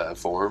dress the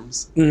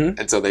forms,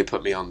 and so they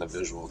put me on the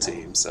visual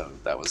team. So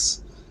that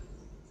was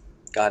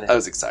got it. That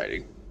was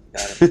exciting.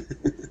 Got it.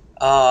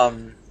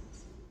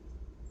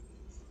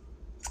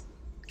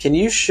 Can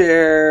you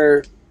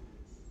share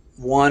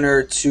one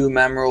or two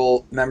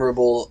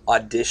memorable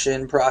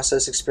audition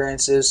process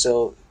experiences?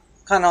 So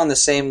kind of on the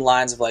same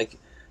lines of like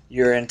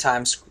you're in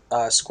Times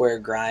Square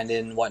grinding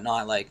and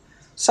whatnot. Like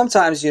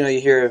sometimes, you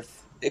hear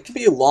it could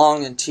be a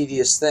long and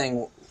tedious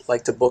thing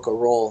like to book a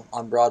role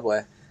on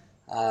Broadway.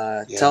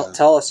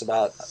 Tell us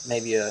about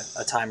maybe a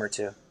time or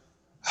two.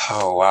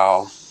 Oh,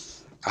 wow.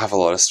 I have a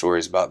lot of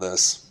stories about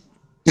this.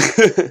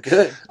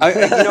 Good. You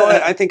know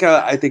what? I think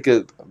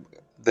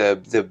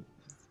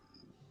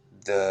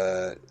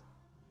the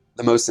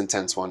most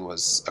intense one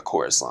was a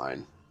chorus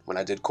line when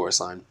I did chorus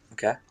line.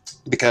 Okay.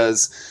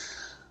 Because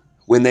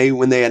when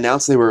they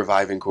announced they were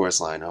reviving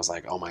chorus line, I was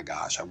like, oh my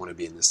gosh, I want to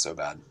be in this so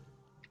bad.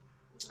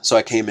 So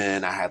I came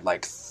in, I had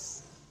like,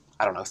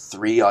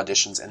 3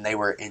 auditions and they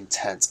were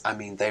intense. I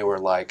mean, they were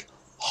like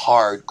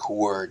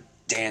hardcore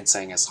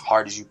dancing as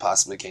hard as you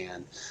possibly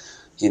can,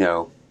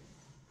 And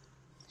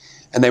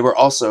they had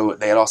also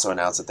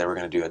announced that they were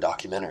going to do a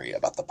documentary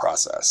about the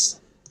process.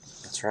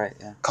 That's right,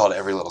 yeah. Called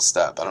Every Little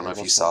Step. I don't know if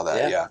you saw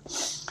that. Yeah.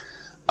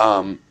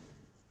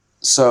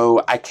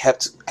 So I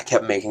kept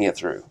making it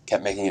through,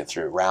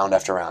 round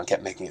after round,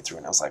 kept making it through.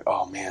 And I was like,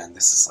 oh man,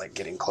 this is like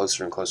getting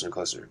closer and closer and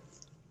closer.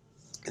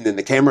 And then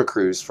the camera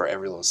crews for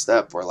Every Little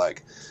Step were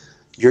like,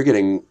 you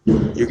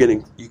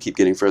keep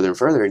getting further and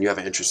further and you have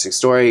an interesting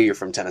story. You're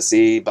from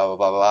Tennessee, blah, blah,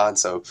 blah, blah. And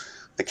so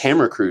the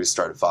camera crews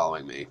started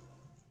following me.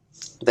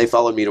 They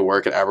followed me to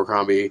work at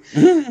Abercrombie.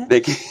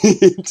 They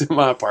came to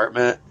my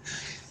apartment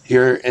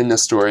here in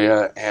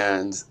Astoria,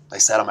 and they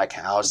sat on my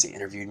couch. They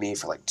interviewed me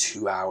for like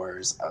 2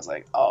 hours. I was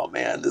like, oh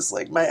man, this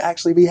like might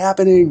actually be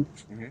happening.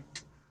 Mm-hmm.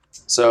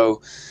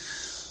 So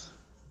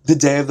the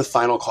day of the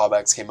final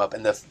callbacks came up,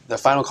 and the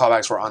final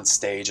callbacks were on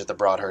stage at the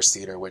Broadhurst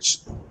Theater, which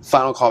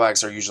final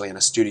callbacks are usually in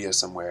a studio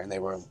somewhere, and they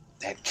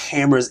had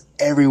cameras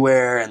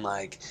everywhere, and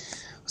like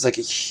it was like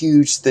a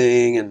huge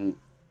thing. And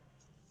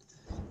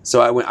so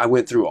I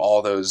went through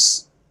all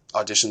those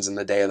auditions, and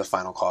the day of the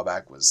final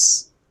callback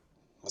was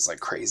was like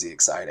crazy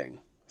exciting.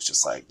 It was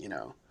just like, you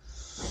know,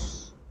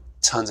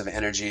 tons of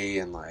energy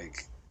and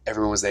like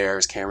everyone was there.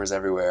 There's cameras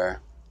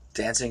everywhere.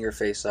 Dancing your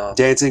face off.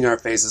 Dancing our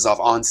faces off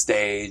on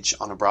stage,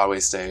 on a Broadway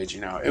stage.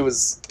 You know, it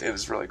was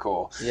really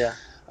cool. Yeah.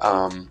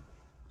 And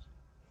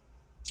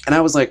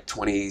I was like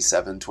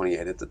 27,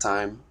 28 at the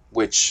time,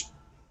 which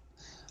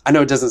I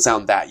know it doesn't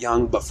sound that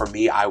young, but for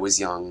me, I was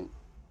young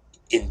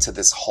into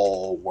this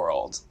whole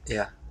world.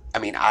 Yeah. I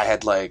mean, I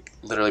had like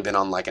literally been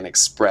on like an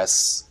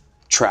express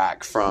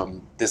track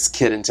from this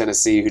kid in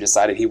Tennessee who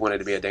decided he wanted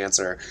to be a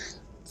dancer.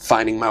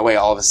 Finding my way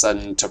all of a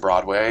sudden to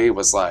Broadway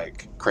was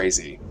like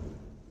crazy.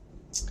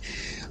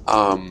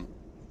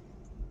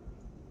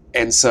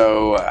 And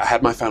so I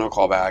had my final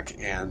call back,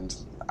 and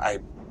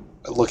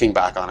looking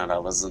back on it, I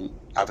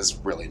was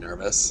really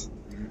nervous.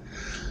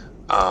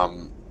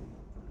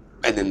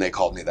 And then they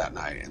called me that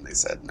night and they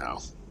said no.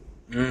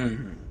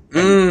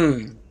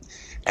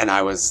 And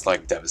I was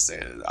like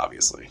devastated,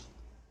 obviously.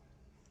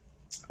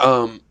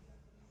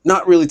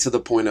 Not really to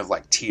the point of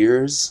like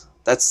tears.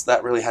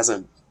 That really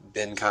hasn't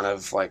been kind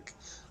of like,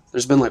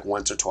 there's been like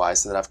once or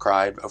twice that I've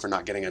cried over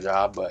not getting a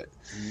job, but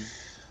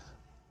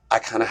I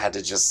kind of had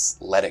to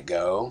just let it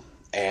go.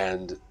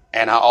 And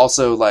I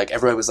also like,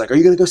 everybody was like, are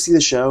you going to go see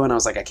the show? And I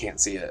was like, I can't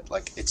see it.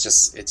 Like, it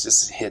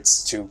just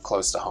hits too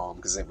close to home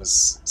because it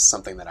was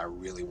something that I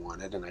really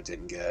wanted and I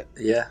didn't get.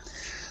 Yeah.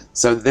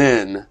 So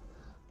then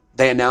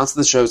they announced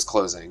the show's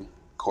closing,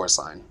 Chorus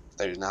Line.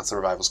 They announced the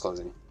revival's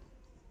closing.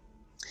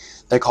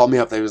 They called me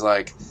up. They was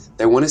like,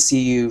 they want to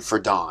see you for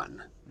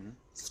Dawn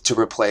to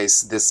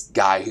replace this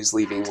guy who's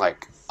leaving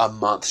like a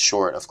month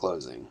short of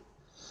closing.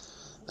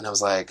 And I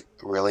was like,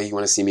 really? You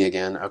want to see me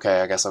again?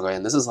 Okay, I guess I'll go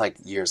in. This is like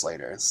years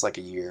later. It's like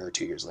a year or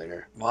 2 years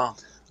later. Wow.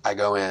 I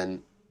go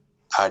in,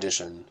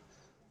 audition.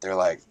 They're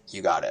like,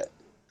 you got it.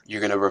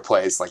 You're going to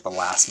replace like the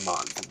last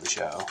month of the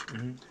show.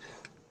 And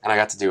I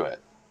got to do it.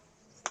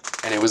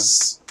 And it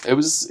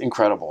was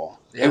incredible.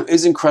 Yeah. It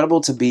was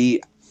incredible to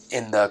be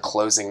in the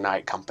closing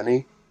night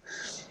company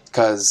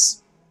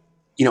because,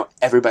 you know,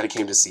 everybody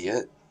came to see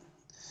it.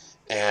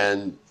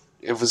 And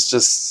it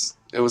was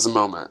a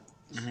moment.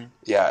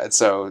 Yeah, and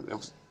so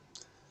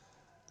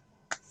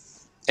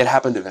it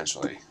happened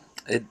eventually.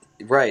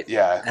 Right.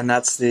 Yeah. And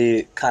that's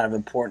the kind of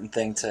important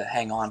thing to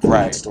hang on from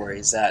that story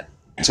is that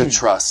to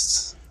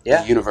trust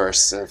the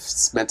universe. If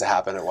it's meant to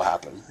happen, it will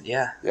happen.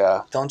 Yeah.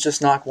 Yeah. Don't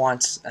just knock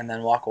once and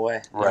then walk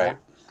away. Right.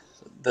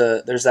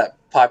 There's that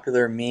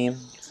popular meme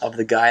of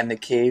the guy in the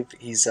cave.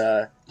 He's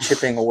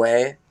chipping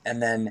away,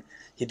 and then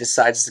he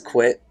decides to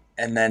quit.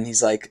 And then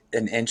he's like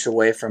an inch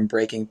away from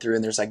breaking through,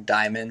 and there's like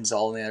diamonds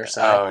all on the other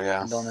side. Oh,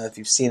 yeah. I don't know if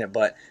you've seen it,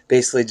 but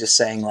basically just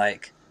saying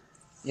like,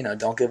 you know,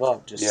 don't give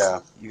up. Just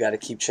you got to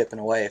keep chipping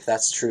away if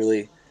that's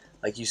truly,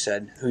 like you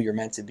said, who you're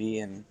meant to be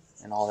and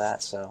all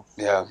that. So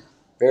yeah,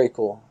 very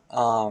cool.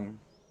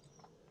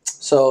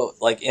 So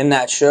like in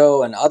that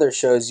show and other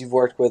shows, you've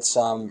worked with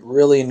some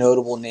really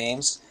notable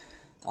names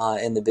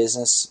in the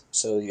business.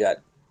 So you got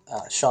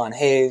Sean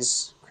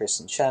Hayes,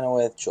 Kristen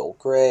Chenoweth, Joel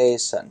Grey,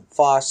 Sutton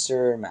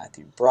Foster,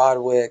 Matthew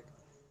Broderick,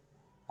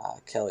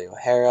 Kelly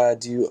O'Hara.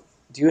 Do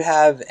you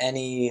have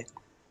any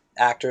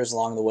actors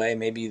along the way,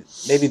 maybe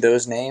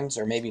those names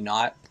or maybe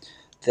not,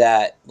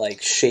 that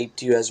like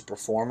shaped you as a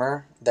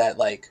performer, that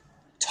like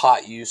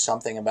taught you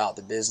something about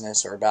the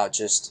business or about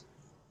just,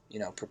 you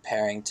know,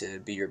 preparing to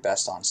be your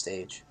best on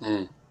stage?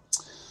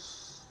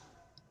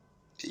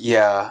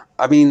 Yeah,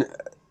 I mean,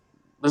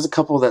 there's a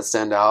couple that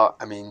stand out.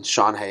 I mean,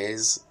 Sean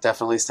Hayes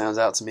definitely stands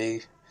out to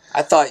me.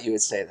 I thought you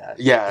would say that.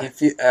 Yeah.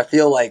 I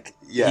feel like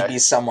he'd be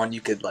someone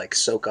you could like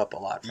soak up a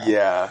lot from.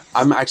 Yeah.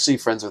 I'm actually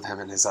friends with him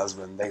and his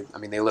husband.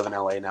 They live in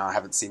LA now. I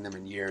haven't seen them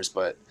in years,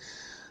 but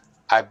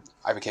I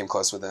became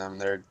close with them.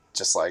 They're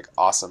just like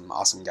awesome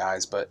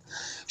guys. But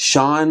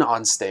Sean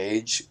on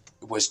stage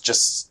was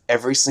just,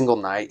 every single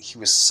night, he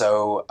was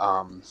so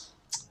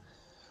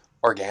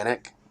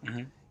organic.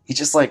 He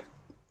just like,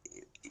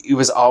 he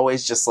was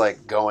always just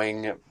like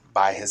going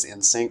by his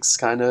instincts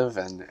kind of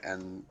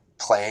and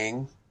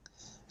playing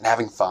and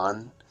having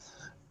fun.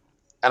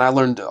 And I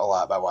learned a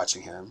lot by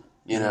watching him,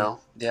 you know?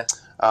 Yeah.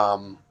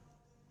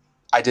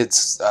 I did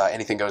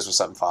Anything Goes with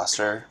Sutton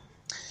Foster,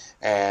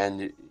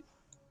 and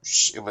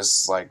it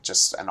was like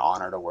just an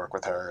honor to work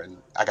with her, and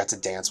I got to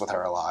dance with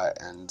her a lot,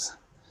 and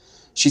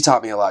she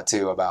taught me a lot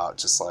too about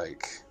just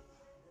like,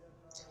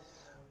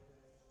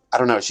 I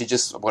don't know, she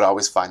just would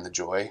always find the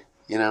joy,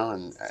 you know,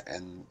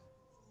 and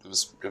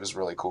it was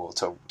really cool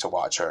to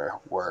watch her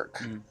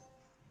work.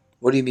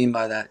 What do you mean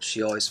by that?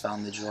 She always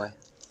found the joy.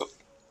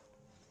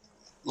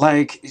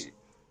 Like,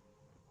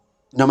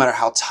 no matter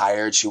how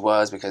tired she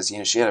was, because, you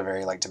know, she had a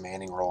very like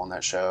demanding role in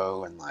that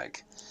show, and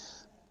like,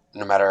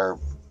 no matter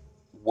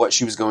what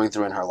she was going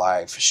through in her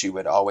life, she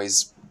would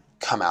always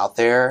come out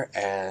there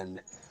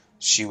and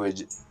she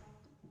would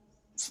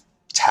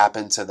tap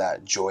into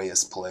that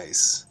joyous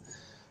place.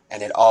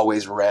 And it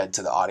always read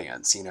to the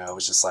audience, you know. It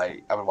was just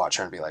like, I would watch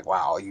her and be like,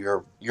 wow,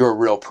 you're a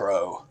real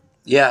pro.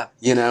 Yeah.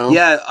 You know?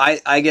 Yeah,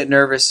 I get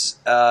nervous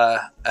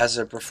as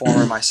a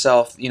performer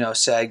myself. You know,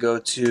 say I go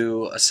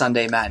to a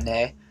Sunday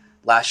matinee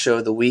last show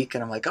of the week,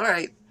 and I'm like, all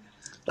right,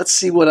 let's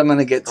see what I'm going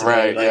to get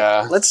today.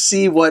 Right, Let's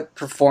see what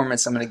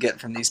performance I'm going to get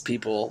from these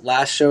people.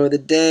 Last show of the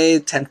day,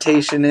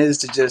 temptation is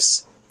to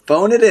just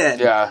phone it in.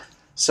 Yeah.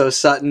 So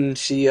Sutton,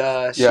 she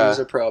was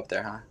a pro up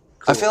there, huh?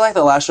 Cool. I feel like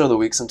the last show of the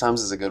week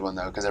sometimes is a good one,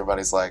 though, because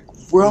everybody's like,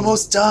 we're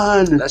almost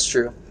done. That's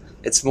true.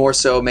 It's more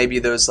so maybe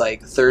those,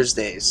 like,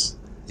 Thursdays.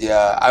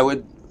 Yeah, I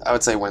would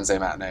say Wednesday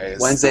matinee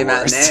is Wednesday the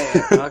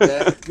worst. matinee.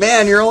 Okay.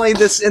 Man, you're only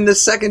in the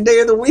second day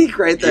of the week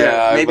right there.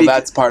 Yeah, maybe well,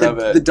 that's part of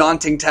it. The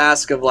daunting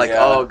task of like,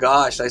 Yeah. oh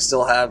gosh, I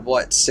still have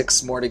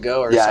 6 more to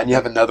go or Yeah, something. and you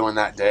have another one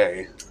that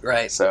day.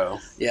 Right. So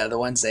Yeah, the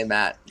Wednesday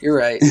mat. You're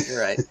right.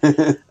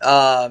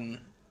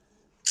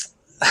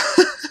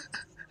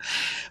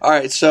 All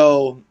right,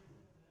 so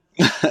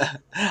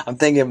I'm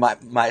thinking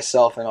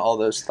myself and all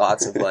those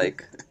thoughts of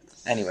like,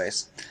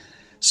 anyways.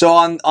 So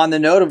on the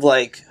note of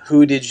like,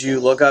 who did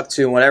you look up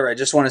to and whatever, I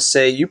just want to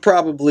say you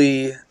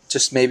probably,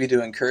 just maybe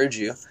to encourage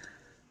you,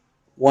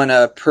 when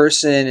a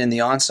person in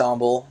the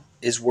ensemble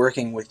is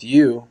working with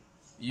you,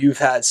 you've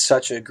had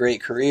such a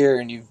great career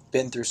and you've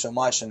been through so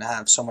much and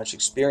have so much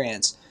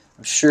experience.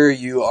 I'm sure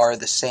you are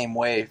the same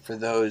way for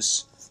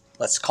those,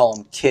 let's call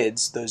them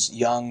kids, those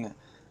young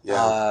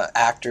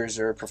actors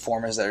or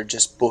performers that are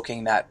just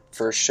booking that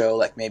first show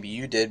like maybe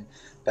you did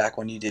back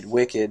when you did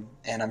Wicked.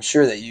 And I'm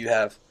sure that you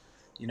have,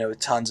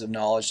 tons of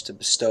knowledge to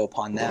bestow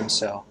upon them.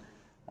 So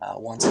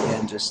once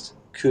again, just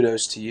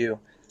kudos to you.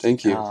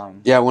 Thank you.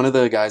 One of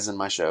the guys in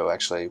my show,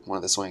 actually, one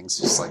of the swings,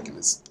 just like in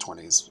his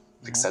 20s,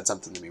 said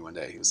something to me one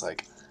day. He was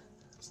like,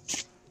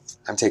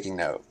 I'm taking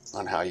note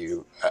on how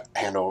you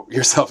handle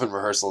yourself in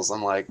rehearsals.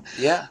 I'm like,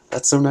 yeah,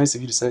 that's so nice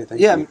of you to say.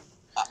 Thank you. Yeah,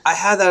 I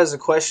had that as a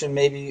question.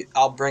 Maybe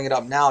I'll bring it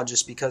up now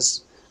just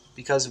because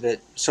of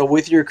it. So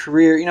with your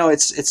career,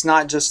 it's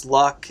not just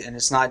luck and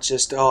it's not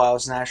just, I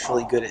was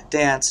naturally good at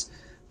dance.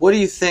 What do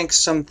you think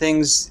some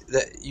things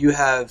that you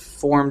have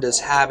formed as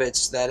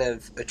habits that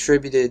have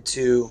attributed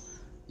to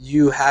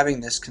you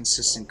having this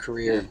consistent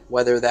career,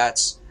 whether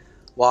that's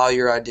while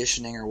you're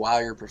auditioning or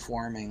while you're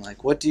performing?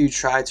 Like, what do you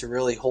try to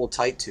really hold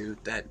tight to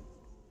that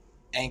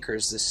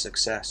anchors this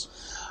success?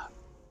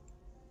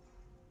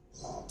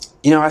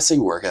 I say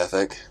work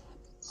ethic,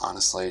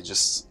 honestly,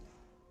 just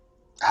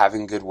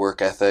having good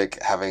work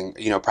ethic, having,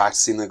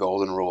 practicing the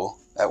golden rule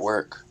at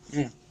work,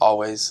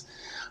 always.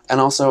 And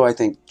also, I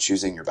think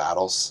choosing your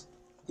battles,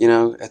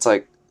 it's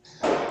like,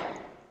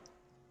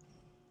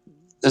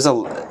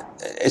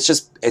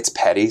 it's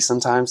petty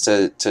sometimes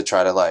to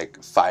try to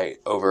like fight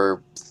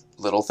over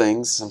little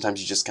things. Sometimes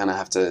you just kind of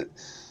have to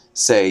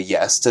say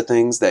yes to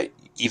things that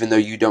even though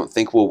you don't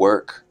think will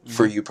work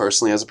for you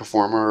personally as a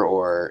performer,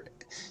 or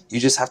you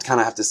just have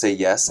to say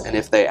yes. And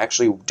if they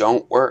actually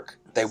don't work,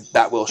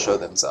 that will show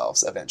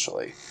themselves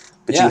eventually.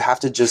 But you have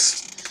to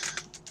just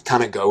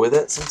kind of go with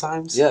it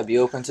sometimes. Yeah, be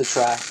open to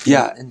try.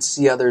 Yeah. And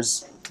see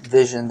others'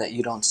 vision that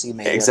you don't see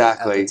maybe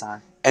exactly. at the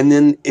time. And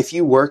then if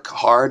you work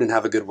hard and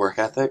have a good work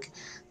ethic,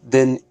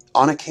 then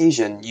on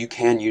occasion you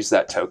can use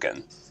that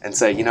token and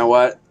say, you know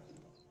what?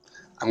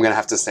 I'm going to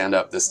have to stand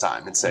up this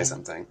time and say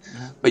something.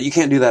 But you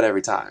can't do that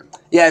every time.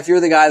 Yeah, if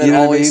you're the guy that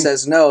always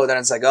says no, then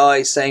it's like,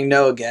 he's saying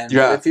no again.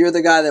 Yeah. But if you're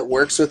the guy that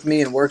works with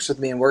me and works with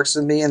me and works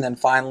with me, and then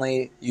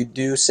finally you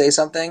do say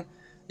something,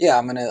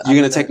 I'm going to... You're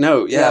going to take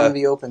note, Yeah, I'm going to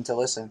be open to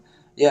listen.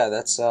 Yeah,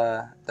 that's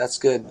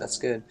good. That's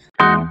good.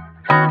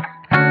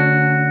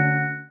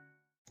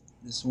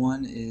 This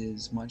one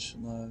is Much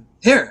Love.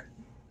 Here!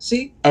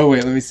 See? Oh,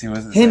 wait, let me see.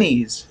 What's it?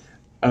 Hennies.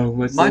 Oh,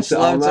 much Much love to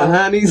all love my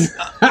to- honeys.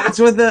 It's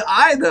with the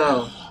I,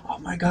 though. Oh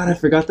my god, I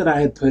forgot that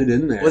I had put it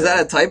in there. Was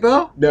that a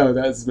typo? No,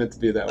 that was meant to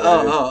be that way.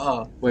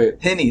 Oh. Wait.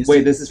 Hennies.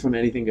 Wait, this is from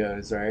Anything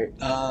Goes, right?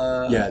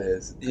 Yeah, it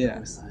is. Yeah. I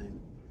was like,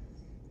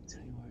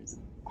 20 words.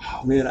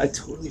 Oh man, I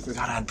totally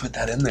forgot I'd put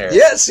that in there.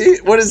 Yeah, see?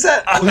 What is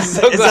that? I'm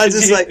so Is glad that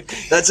just you-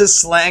 like, that's just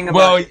slang about...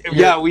 Well,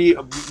 yeah,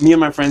 me and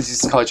my friends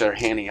used to call each other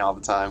Hanny all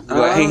the time. We'd be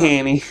like, hey,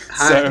 Hanny.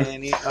 Hi,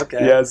 Annie.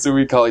 Okay. Yeah, so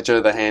we call each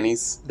other the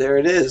Hannies. There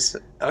it is.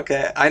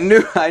 Okay. I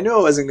knew I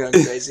wasn't going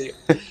crazy.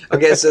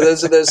 Okay, so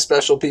those are those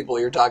special people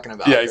you're talking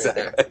about. Yeah, right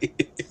exactly.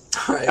 there.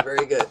 All right,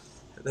 very good.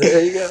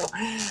 There you go.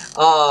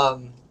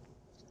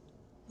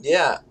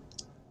 Yeah.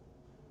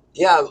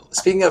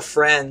 Speaking of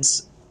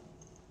friends,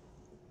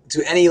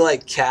 do any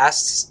like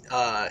casts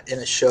in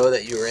a show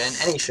that you were in,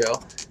 any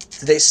show,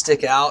 did they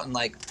stick out? And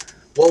like,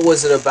 what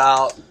was it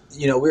about?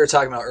 We were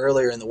talking about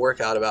earlier in the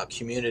workout about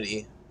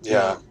community.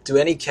 Yeah. Do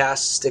any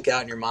casts stick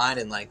out in your mind?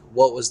 And like,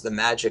 what was the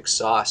magic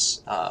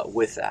sauce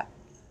with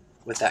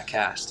that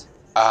cast?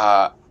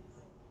 I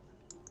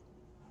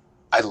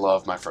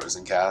love my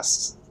Frozen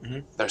casts. Mm-hmm.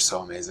 They're so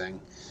amazing.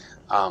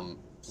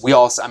 We're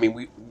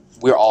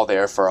all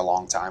there for a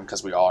long time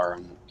because we all are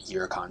on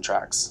year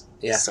contracts.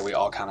 Yeah. So we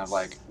all kind of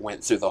like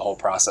went through the whole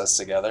process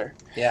together.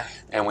 Yeah.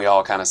 And we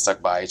all kind of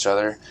stuck by each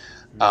other.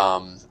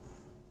 Mm-hmm.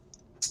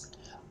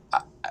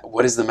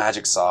 What is the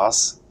magic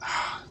sauce?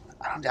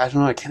 I don't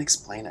know. I can't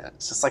explain it.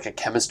 It's just like a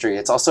chemistry.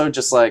 It's also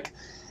just like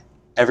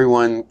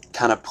everyone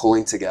kind of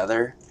pulling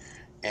together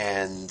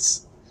and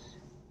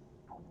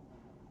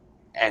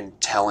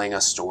telling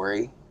a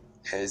story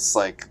is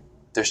like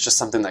there's just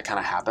something that kind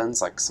of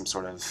happens, like some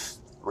sort of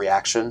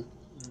reaction.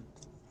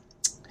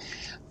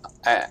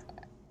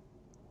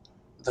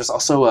 There's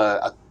also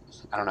I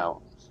don't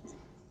know,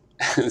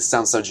 it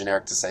sounds so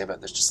generic to say, but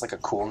there's just like a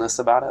coolness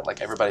about it.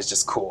 Like everybody's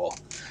just cool,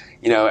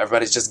 you know,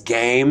 everybody's just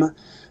game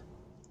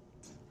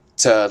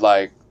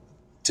to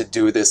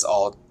do this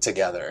all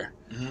together.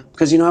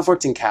 Because, you know, I've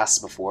worked in casts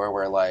before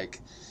where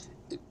like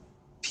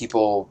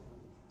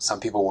some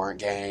people weren't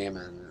game,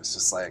 and it's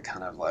just like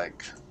kind of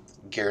like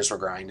gears were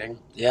grinding.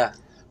 Yeah.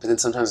 But then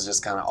sometimes it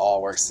just kind of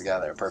all works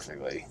together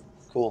perfectly.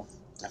 Cool.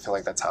 I feel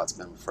like that's how it's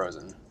been with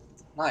Frozen.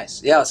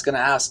 Nice. Yeah, I was going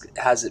to ask,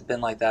 has it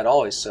been like that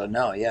always? So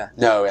no, yeah.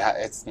 No,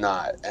 it's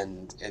not.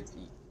 And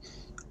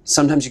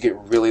sometimes you get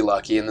really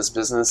lucky in this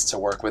business to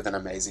work with an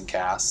amazing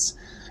cast.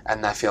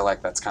 And I feel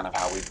like that's kind of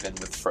how we've been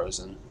with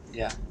Frozen.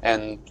 Yeah.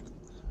 And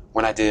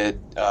when I did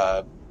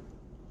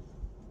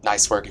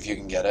Nice Work If You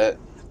Can Get It,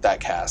 that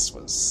cast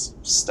was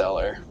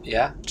stellar.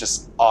 Yeah.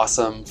 Just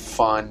awesome,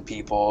 fun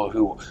people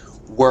who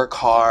work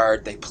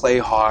hard, they play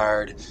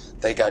hard,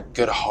 they got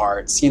good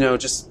hearts, you know,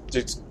 just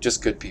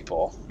good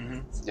people. Mm-hmm.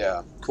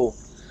 Yeah. Cool.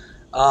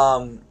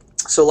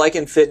 So like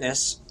in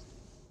fitness,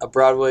 a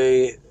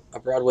Broadway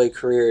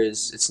career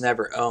it's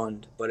never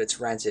owned, but it's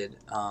rented.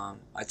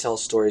 I tell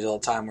stories all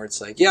the time where it's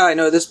like, yeah, I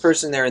know this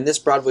person, they're in this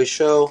Broadway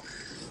show,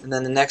 and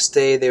then the next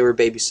day they were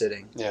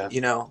babysitting. Yeah.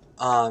 You know,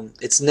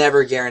 it's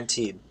never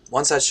guaranteed.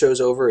 Once that show's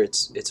over,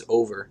 it's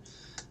over.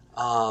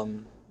 By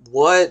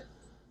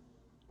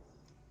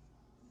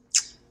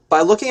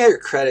looking at your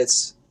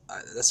credits,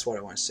 that's what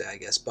I want to say, I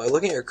guess. By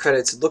looking at your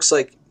credits, it looks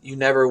like you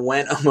never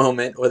went a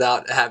moment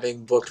without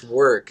having booked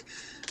work.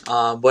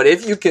 But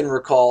if you can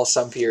recall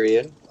some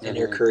period in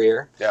your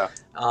career, Yeah.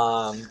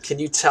 can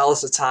you tell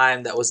us a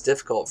time that was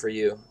difficult for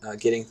you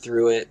getting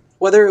through it,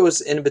 whether it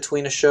was in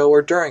between a show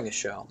or during a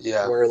show,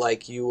 Yeah. where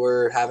like you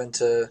were having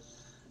to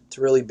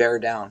really bear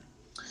down?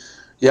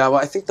 Yeah,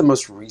 well, I think the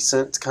most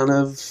recent kind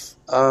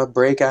of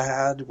break I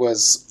had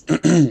was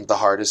the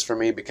hardest for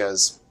me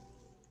because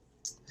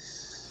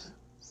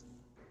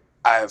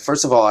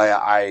first of all,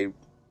 I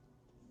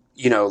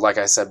you know, like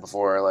I said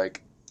before,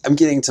 like I'm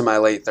getting to my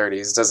late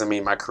 30s. Doesn't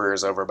mean my career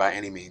is over by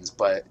any means,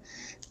 but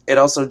it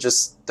also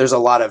just, there's a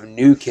lot of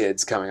new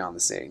kids coming on the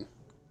scene.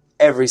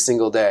 Every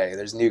single day,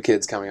 there's new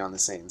kids coming on the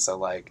scene. So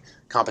like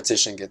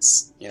competition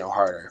gets, you know,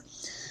 harder.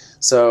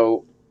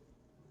 So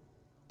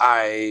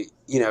I,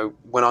 you know,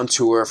 went on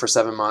tour for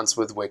 7 months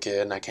with Wicked,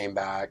 and I came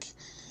back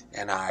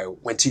and I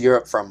went to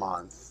Europe for a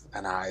month,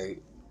 and I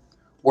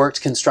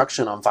worked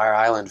construction on Fire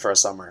Island for a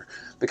summer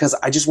because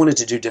I just wanted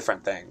to do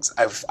different things.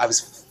 I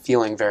was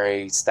feeling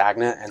very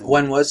stagnant. And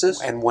When was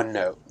this? And one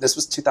note. This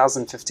was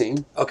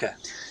 2015. Okay.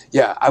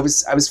 Yeah, I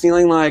was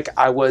feeling like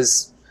I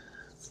was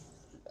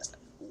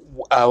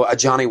a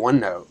Johnny One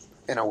Note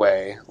in a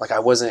way. Like I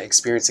wasn't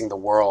experiencing the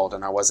world,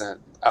 and I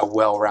wasn't a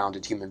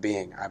well-rounded human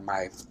being.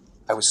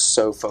 I was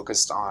so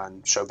focused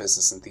on show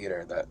business and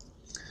theater that.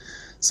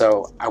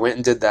 So I went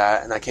and did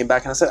that, and I came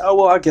back and I said, "Oh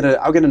well, I'll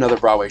get another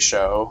Broadway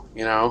show,"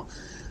 you know.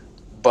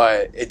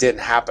 But it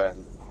didn't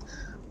happen.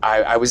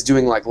 I was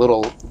doing like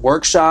little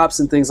workshops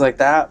and things like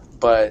that,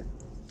 but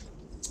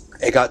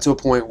it got to a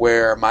point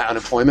where my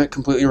unemployment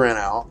completely ran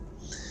out.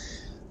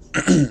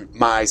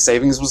 My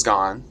savings was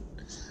gone.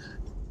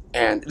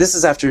 And this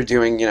is after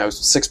doing, you know,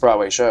 6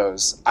 Broadway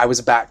shows. I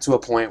was back to a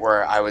point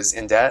where I was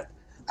in debt.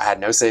 I had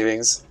no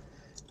savings.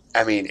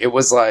 I mean, it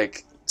was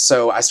like,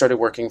 so I started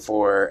working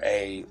for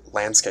a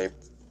landscape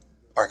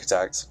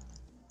architect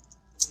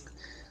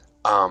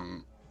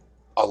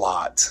a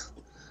lot,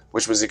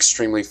 which was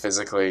extremely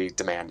physically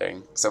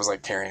demanding. So I was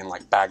like carrying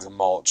like bags of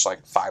mulch,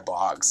 like 5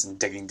 blocks, and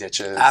digging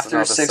ditches. After and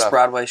all this 6 stuff.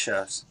 Broadway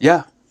shows.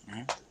 Yeah.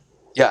 Mm-hmm.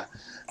 Yeah.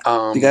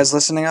 You guys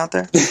listening out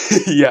there?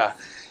 Yeah.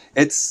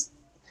 It's,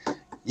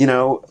 you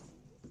know,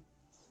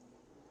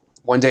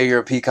 one day you're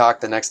a peacock,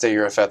 the next day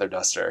you're a feather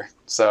duster.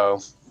 So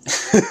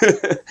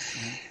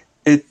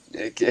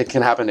it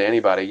can happen to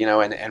anybody, you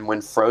know, and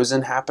when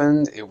Frozen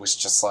happened, it was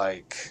just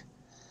like,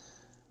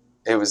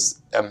 it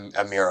was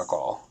a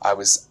miracle.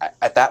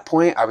 At that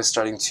point, I was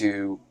starting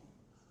to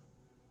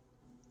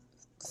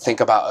think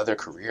about other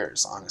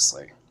careers,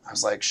 honestly. I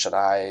was like, should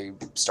I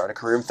start a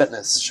career in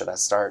fitness? Should I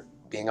start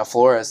being a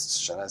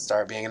florist? Should I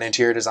start being an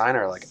interior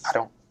designer? Like, I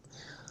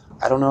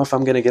don't know if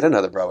I'm going to get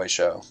another Broadway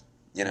show,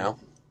 you know?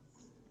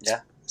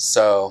 Yeah.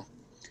 So,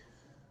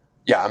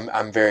 yeah,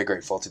 I'm very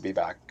grateful to be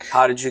back.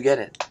 How did you get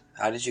it?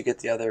 How did you get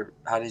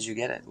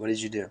it? What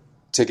did you do?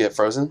 To get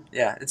Frozen?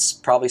 Yeah, it's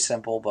probably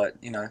simple, but,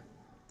 you know,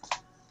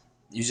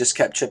 you just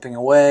kept chipping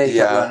away,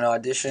 kept running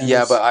auditions.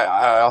 Yeah, but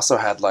I also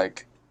had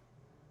like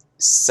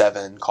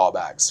 7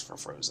 callbacks for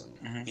Frozen,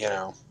 Mm-hmm. you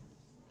know?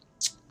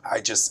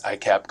 I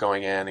kept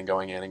going in and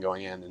going in and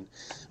going in, and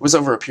it was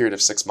over a period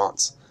of 6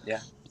 months.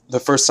 Yeah. The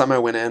first time I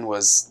went in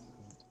was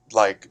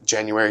like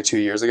January 2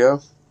 years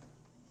ago,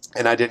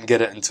 and I didn't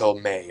get it until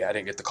May. I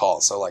didn't get the call.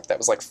 So like that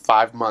was like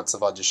 5 months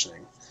of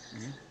auditioning.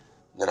 Mm-hmm.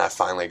 Then I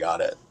finally got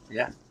it.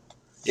 Yeah.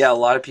 Yeah, a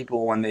lot of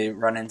people, when they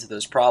run into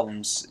those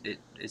problems,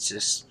 it's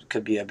just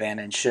could be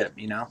abandoned ship,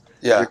 you know?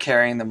 Yeah. You're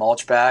carrying the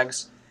mulch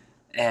bags,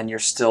 and you're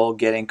still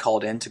getting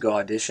called in to go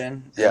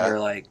audition. Yeah. And you're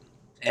like,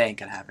 it ain't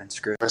gonna happen.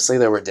 Screw it. Honestly,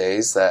 there were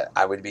days that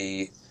I would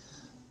be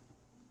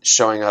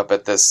showing up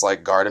at this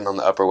like garden on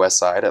the Upper West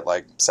Side at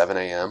like 7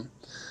 a.m.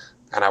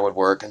 and I would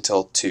work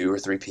until 2 or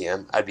 3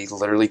 p.m. I'd be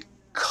literally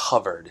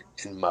covered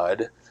in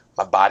mud.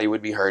 My body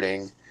would be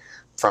hurting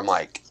from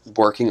like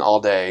working all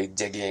day,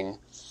 digging,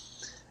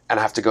 and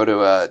I have to go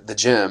to the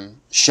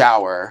gym,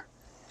 shower,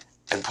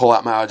 and pull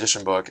out my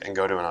audition book and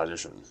go to an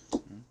audition.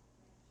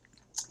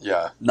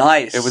 Yeah.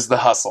 Nice. It was the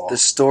hustle. The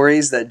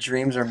stories that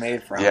dreams are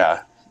made from.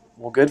 Yeah.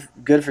 Well,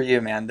 good for you,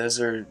 man.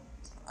 Those are.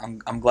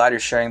 I'm glad you're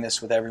sharing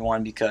this with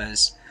everyone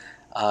because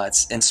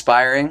it's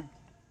inspiring,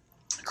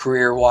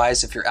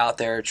 career-wise, if you're out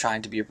there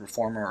trying to be a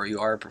performer or you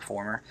are a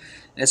performer.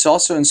 And it's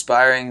also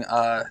inspiring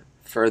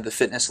for the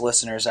fitness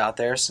listeners out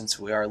there, since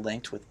we are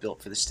linked with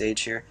Built for the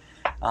Stage here.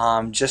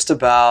 Just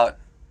about,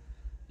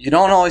 you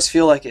don't always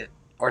feel like it,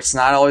 or it's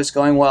not always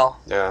going well.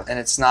 Yeah. And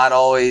it's not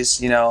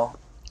always, oh,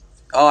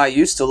 I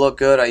used to look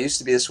good, I used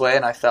to be this way,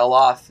 and I fell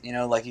off.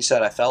 Like you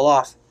said, I fell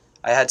off.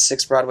 I had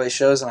 6 Broadway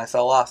shows and I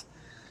fell off.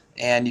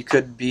 And you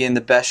could be in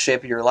the best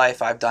shape of your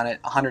life. I've done it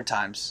 100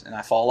 times and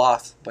I fall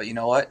off. But you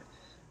know what?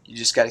 You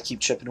just got to keep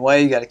chipping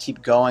away. You got to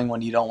keep going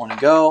when you don't want to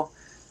go.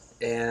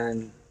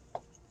 And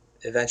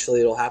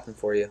eventually it'll happen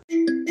for you.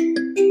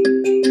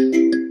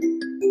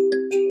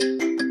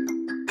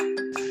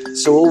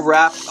 So we'll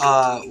wrap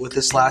with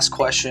this last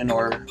question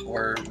or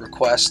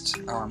request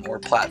or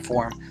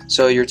platform.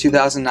 So your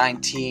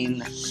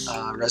 2019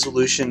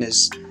 resolution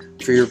is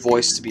for your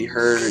voice to be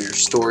heard or your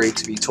story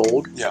to be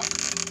told. Yeah.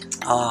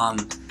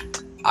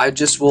 I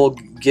just will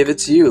give it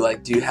to you.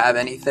 Like, do you have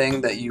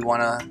anything that you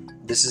want to,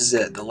 this is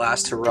it, the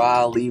last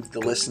hurrah, leave the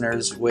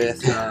listeners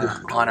with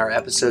on our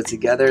episode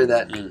together,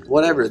 that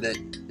whatever that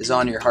is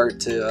on your heart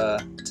to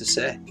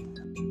say?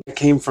 I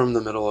came from the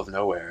middle of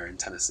nowhere in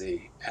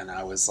Tennessee, and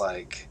I was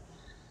like,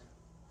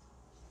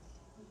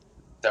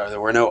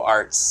 there were no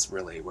arts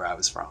really where I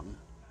was from.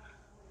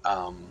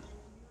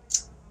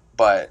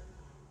 But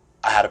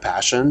I had a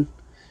passion,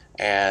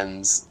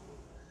 and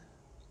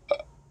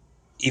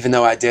even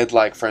though I did,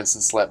 like, for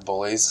instance, let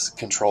bullies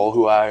control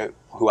who I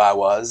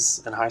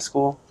was in high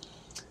school,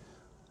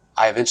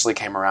 I eventually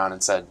came around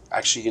and said,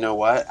 actually, you know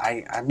what?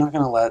 I'm not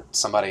going to let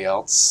somebody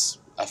else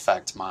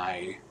affect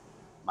my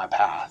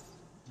path.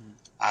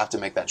 I have to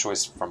make that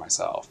choice for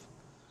myself.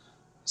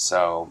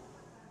 So,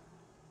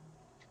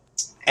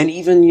 and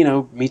even,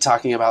 me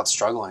talking about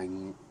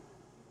struggling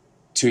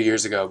 2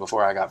 years ago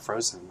before I got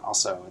frozen,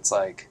 also, it's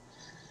like,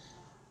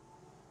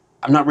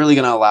 I'm not really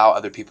going to allow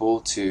other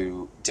people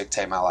to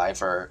dictate my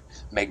life or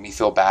make me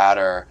feel bad,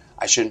 or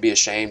I shouldn't be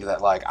ashamed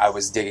that, like, I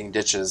was digging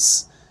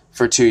ditches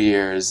for 2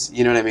 years.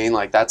 You know what I mean?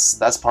 Like,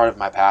 that's part of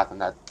my path, and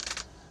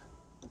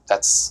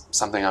that's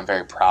something I'm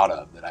very proud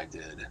of that I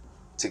did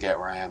to get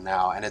where I am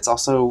now. And it's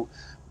also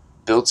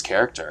builds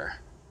character,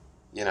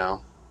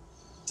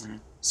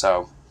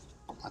 So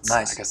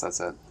Nice. I guess that's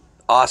it.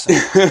 Awesome.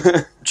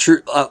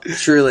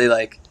 Truly,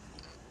 like,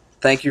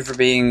 thank you for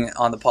being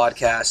on the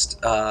podcast.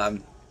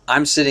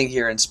 I'm sitting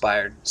here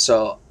inspired,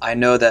 so I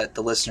know that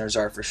the listeners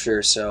are for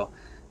sure. So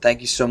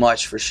thank you so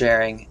much for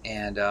sharing.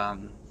 And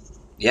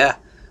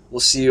we'll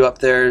see you up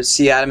there.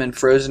 See Adam in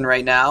Frozen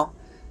right now,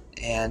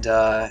 and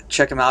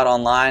check him out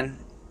online.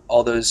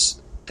 All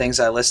those things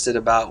I listed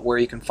about where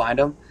you can find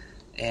him.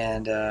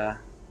 And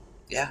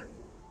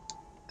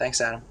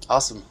thanks, Adam.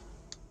 Awesome.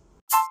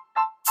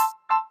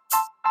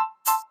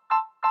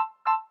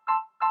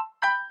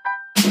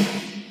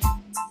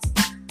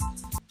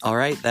 All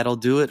right, that'll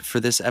do it for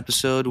this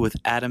episode with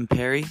Adam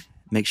Perry.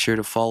 Make sure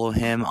to follow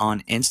him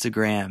on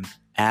Instagram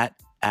at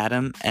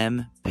Adam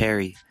M.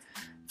 Perry.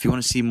 If you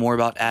want to see more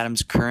about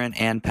Adam's current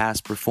and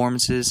past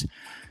performances,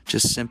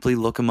 just simply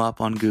look him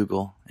up on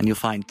Google and you'll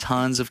find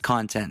tons of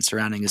content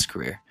surrounding his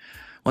career.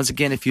 Once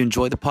again, if you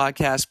enjoy the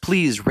podcast,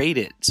 please rate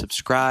it,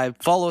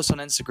 subscribe, follow us on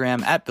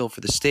Instagram at Built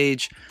for the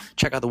Stage.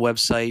 Check out the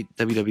website,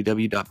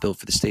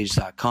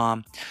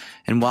 www.builtforthestage.com.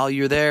 And while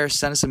you're there,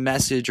 send us a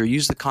message or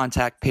use the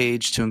contact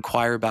page to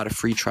inquire about a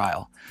free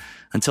trial.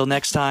 Until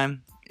next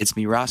time, it's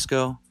me,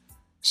 Roscoe,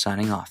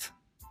 signing off.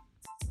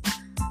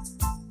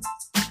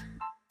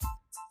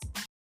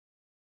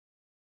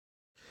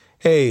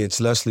 Hey, it's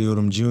Leslie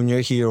Odom Jr.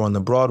 here on the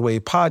Broadway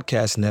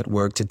Podcast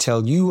Network to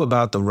tell you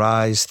about the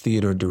Rise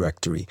Theater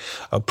Directory,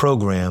 a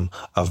program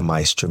of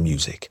Maestro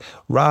Music.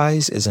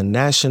 Rise is a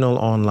national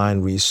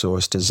online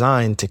resource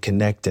designed to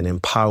connect and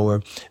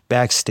empower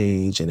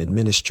backstage and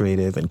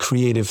administrative and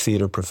creative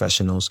theater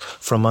professionals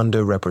from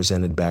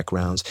underrepresented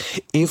backgrounds.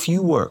 If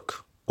you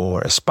work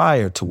or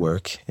aspire to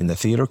work in the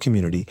theater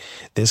community,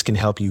 this can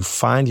help you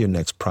find your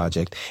next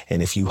project.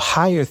 And if you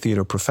hire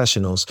theater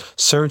professionals,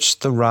 search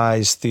the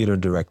Rise Theater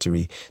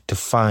Directory to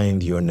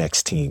find your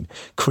next team.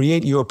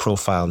 Create your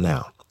profile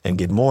now and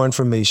get more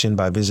information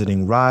by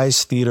visiting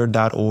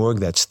risetheater.org.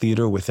 That's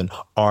theater with an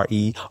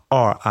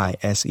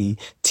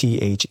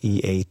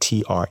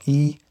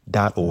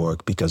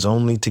RERISETHEATRE.org, because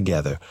only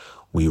together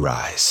we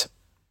rise.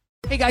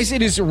 Hey guys,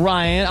 it is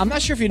Ryan. I'm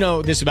not sure if you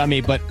know this about me,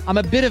 but I'm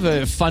a bit of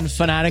a fun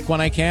fanatic when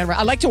I can.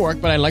 I like to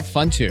work, but I like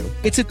fun too.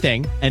 It's a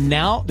thing. And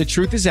now the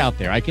truth is out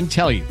there. I can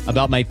tell you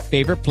about my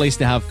favorite place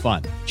to have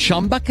fun.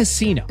 Chumba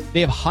Casino. They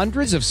have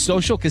hundreds of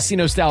social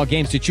casino style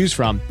games to choose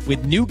from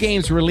with new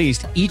games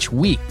released each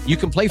week. You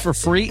can play for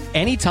free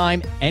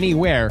anytime,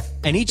 anywhere.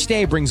 And each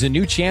day brings a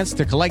new chance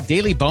to collect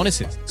daily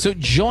bonuses. So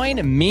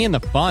join me in the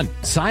fun.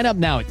 Sign up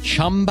now at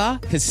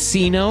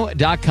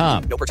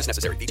ChumbaCasino.com. No purchase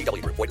necessary.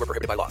 VGW Group. Void where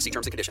prohibited by law. See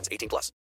terms and conditions. 18+.